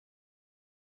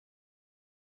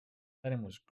 Aladdin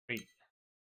was great.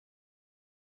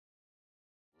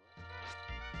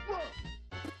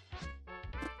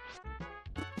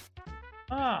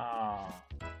 Ah,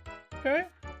 okay.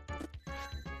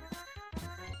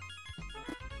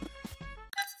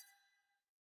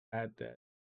 Add that.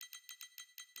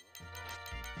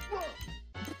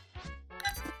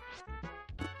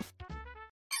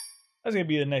 That's gonna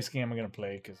be the next game I'm gonna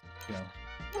play because you know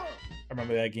I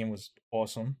remember that game was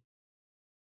awesome.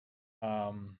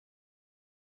 The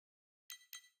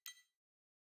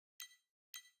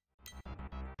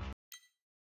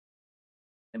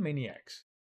Maniacs.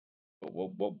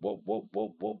 Whoa!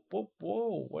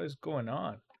 What is going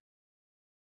on?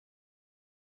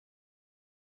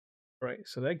 Right,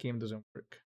 so that game doesn't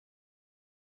work.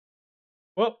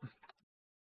 Well,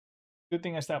 good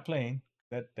thing I stopped playing.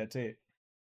 That's it.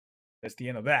 That's the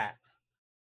end of that.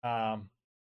 All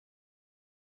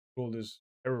these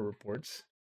error reports.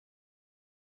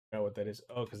 I know what that is.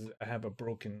 Oh, because I have a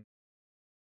broken.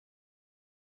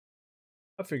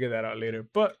 I'll figure that out later.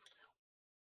 But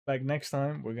like next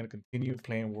time, we're gonna continue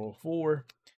playing World 4.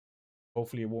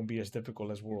 Hopefully, it won't be as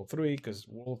difficult as World 3 because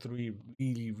World 3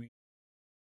 really.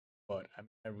 But I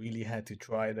really had to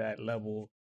try that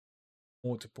level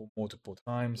multiple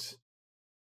times.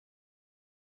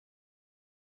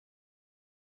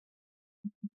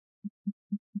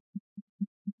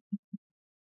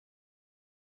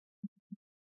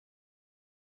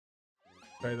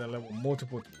 Try that level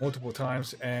multiple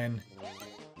times, and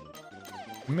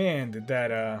man, did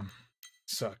that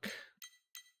suck.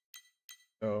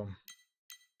 So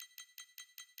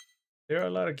there are a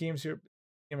lot of games here.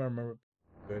 I can't remember.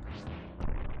 Good.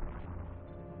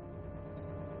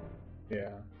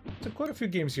 Yeah, there's quite a few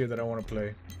games here that I want to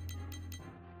play.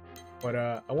 But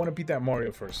I want to beat that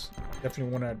Mario first.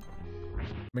 Definitely want to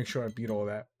make sure I beat all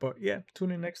that. But yeah,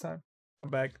 tune in next time. Come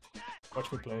back.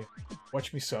 Watch me play.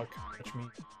 Watch me suck. Watch me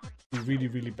be really,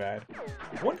 really bad.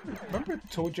 Remember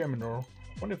Toe Jam and Earl?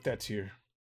 I wonder if that's here.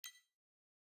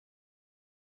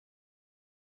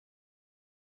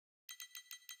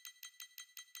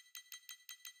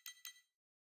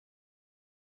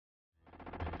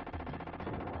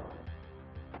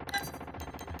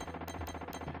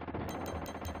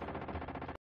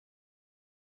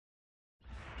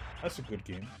 That's a good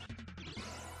game.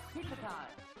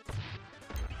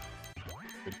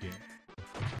 Good game.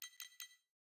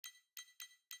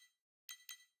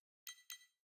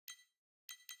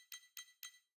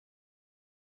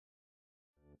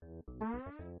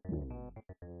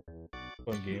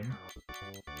 Fun game.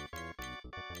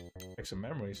 Like some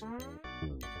memories.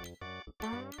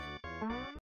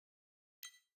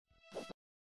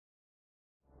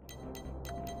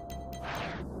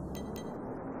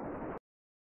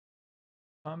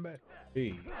 Combat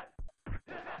B.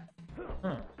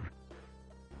 Huh.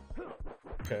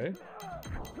 Okay.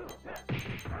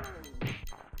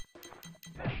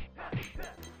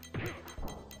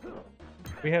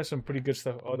 We have some pretty good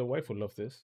stuff. Oh, the wife would love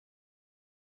this.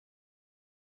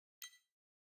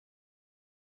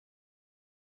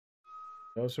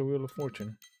 Also, Wheel of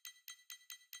Fortune.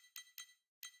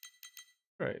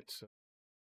 Right, so.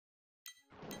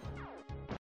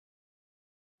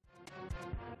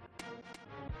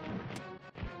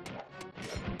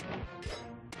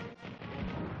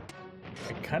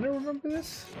 I kind of remember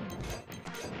this.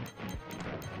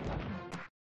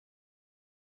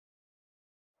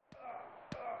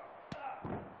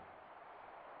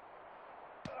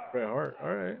 Bret Hart,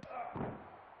 alright.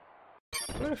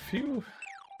 Quite a few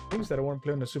things that I want to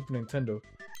play on the Super Nintendo.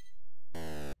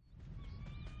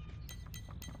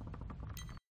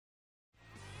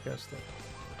 Yeah, stuff.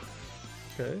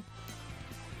 Okay.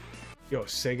 Yo,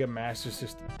 Sega Master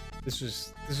System. This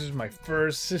is my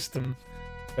first system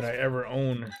that I ever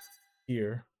own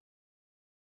here.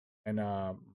 And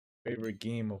favorite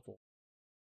game of all.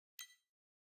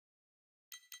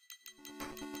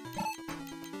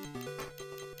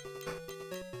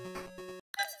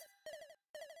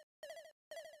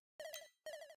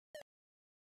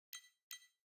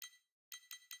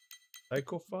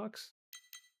 Psycho Fox?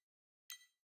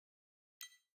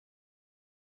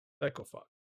 Psycho Fox.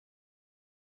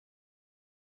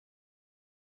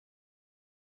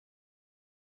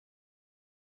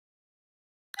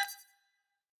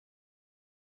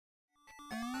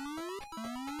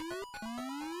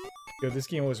 Yo, this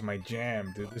game was my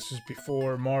jam, dude. This was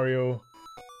before Mario.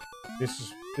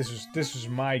 This was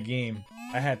my game.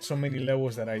 I had so many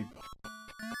levels that I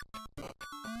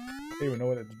don't even know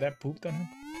what that pooped on him.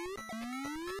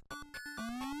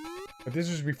 But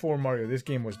this was before Mario. This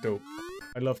game was dope.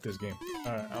 I love this game.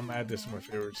 Alright, I'm gonna add this to my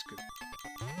favorites.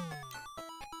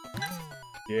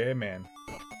 Yeah, man.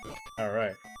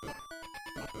 Alright.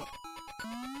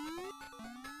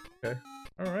 Okay.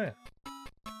 Alright.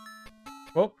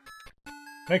 Well,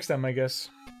 next time, I guess.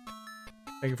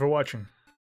 Thank you for watching.